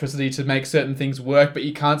the electricity to make certain things work, but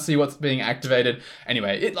you can't see what's being activated.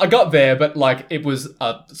 Anyway, I got there, but like it was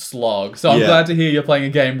a slog. So I'm Yeah. glad to hear you're playing a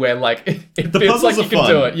game where like it The feels puzzles like you are can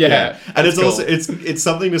fun. do it. Yeah. And it's cool. also it's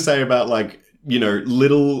something to say about like,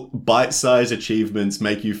 little bite-sized achievements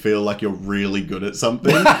make you feel like you're really good at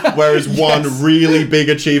something, whereas one really big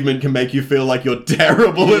achievement can make you feel like you're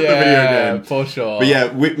terrible at the video game. For sure. But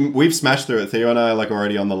yeah, we've smashed through it. Theo and I are like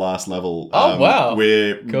already on the last level. Oh, wow.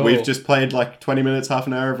 Cool. We've just played like 20 minutes, half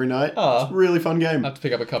an hour every night. Oh. It's a really fun game. I have to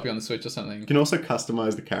pick up a copy on the Switch or something. You can also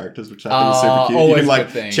customize the characters, which I think is super cute. You always can a like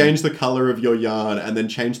good thing. change the color of your yarn and then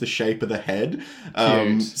change the shape of the head.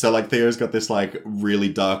 Cute. So like Theo's got this like really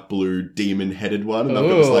dark blue demon-headed one, and I've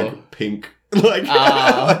got this like pink,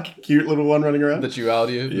 like cute little one running around. The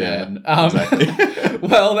duality of Yeah, man. exactly.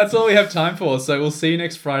 Well, that's all we have time for. So we'll see you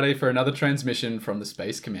next Friday for another transmission from the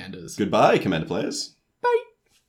Space Commanders. Goodbye, Commander players.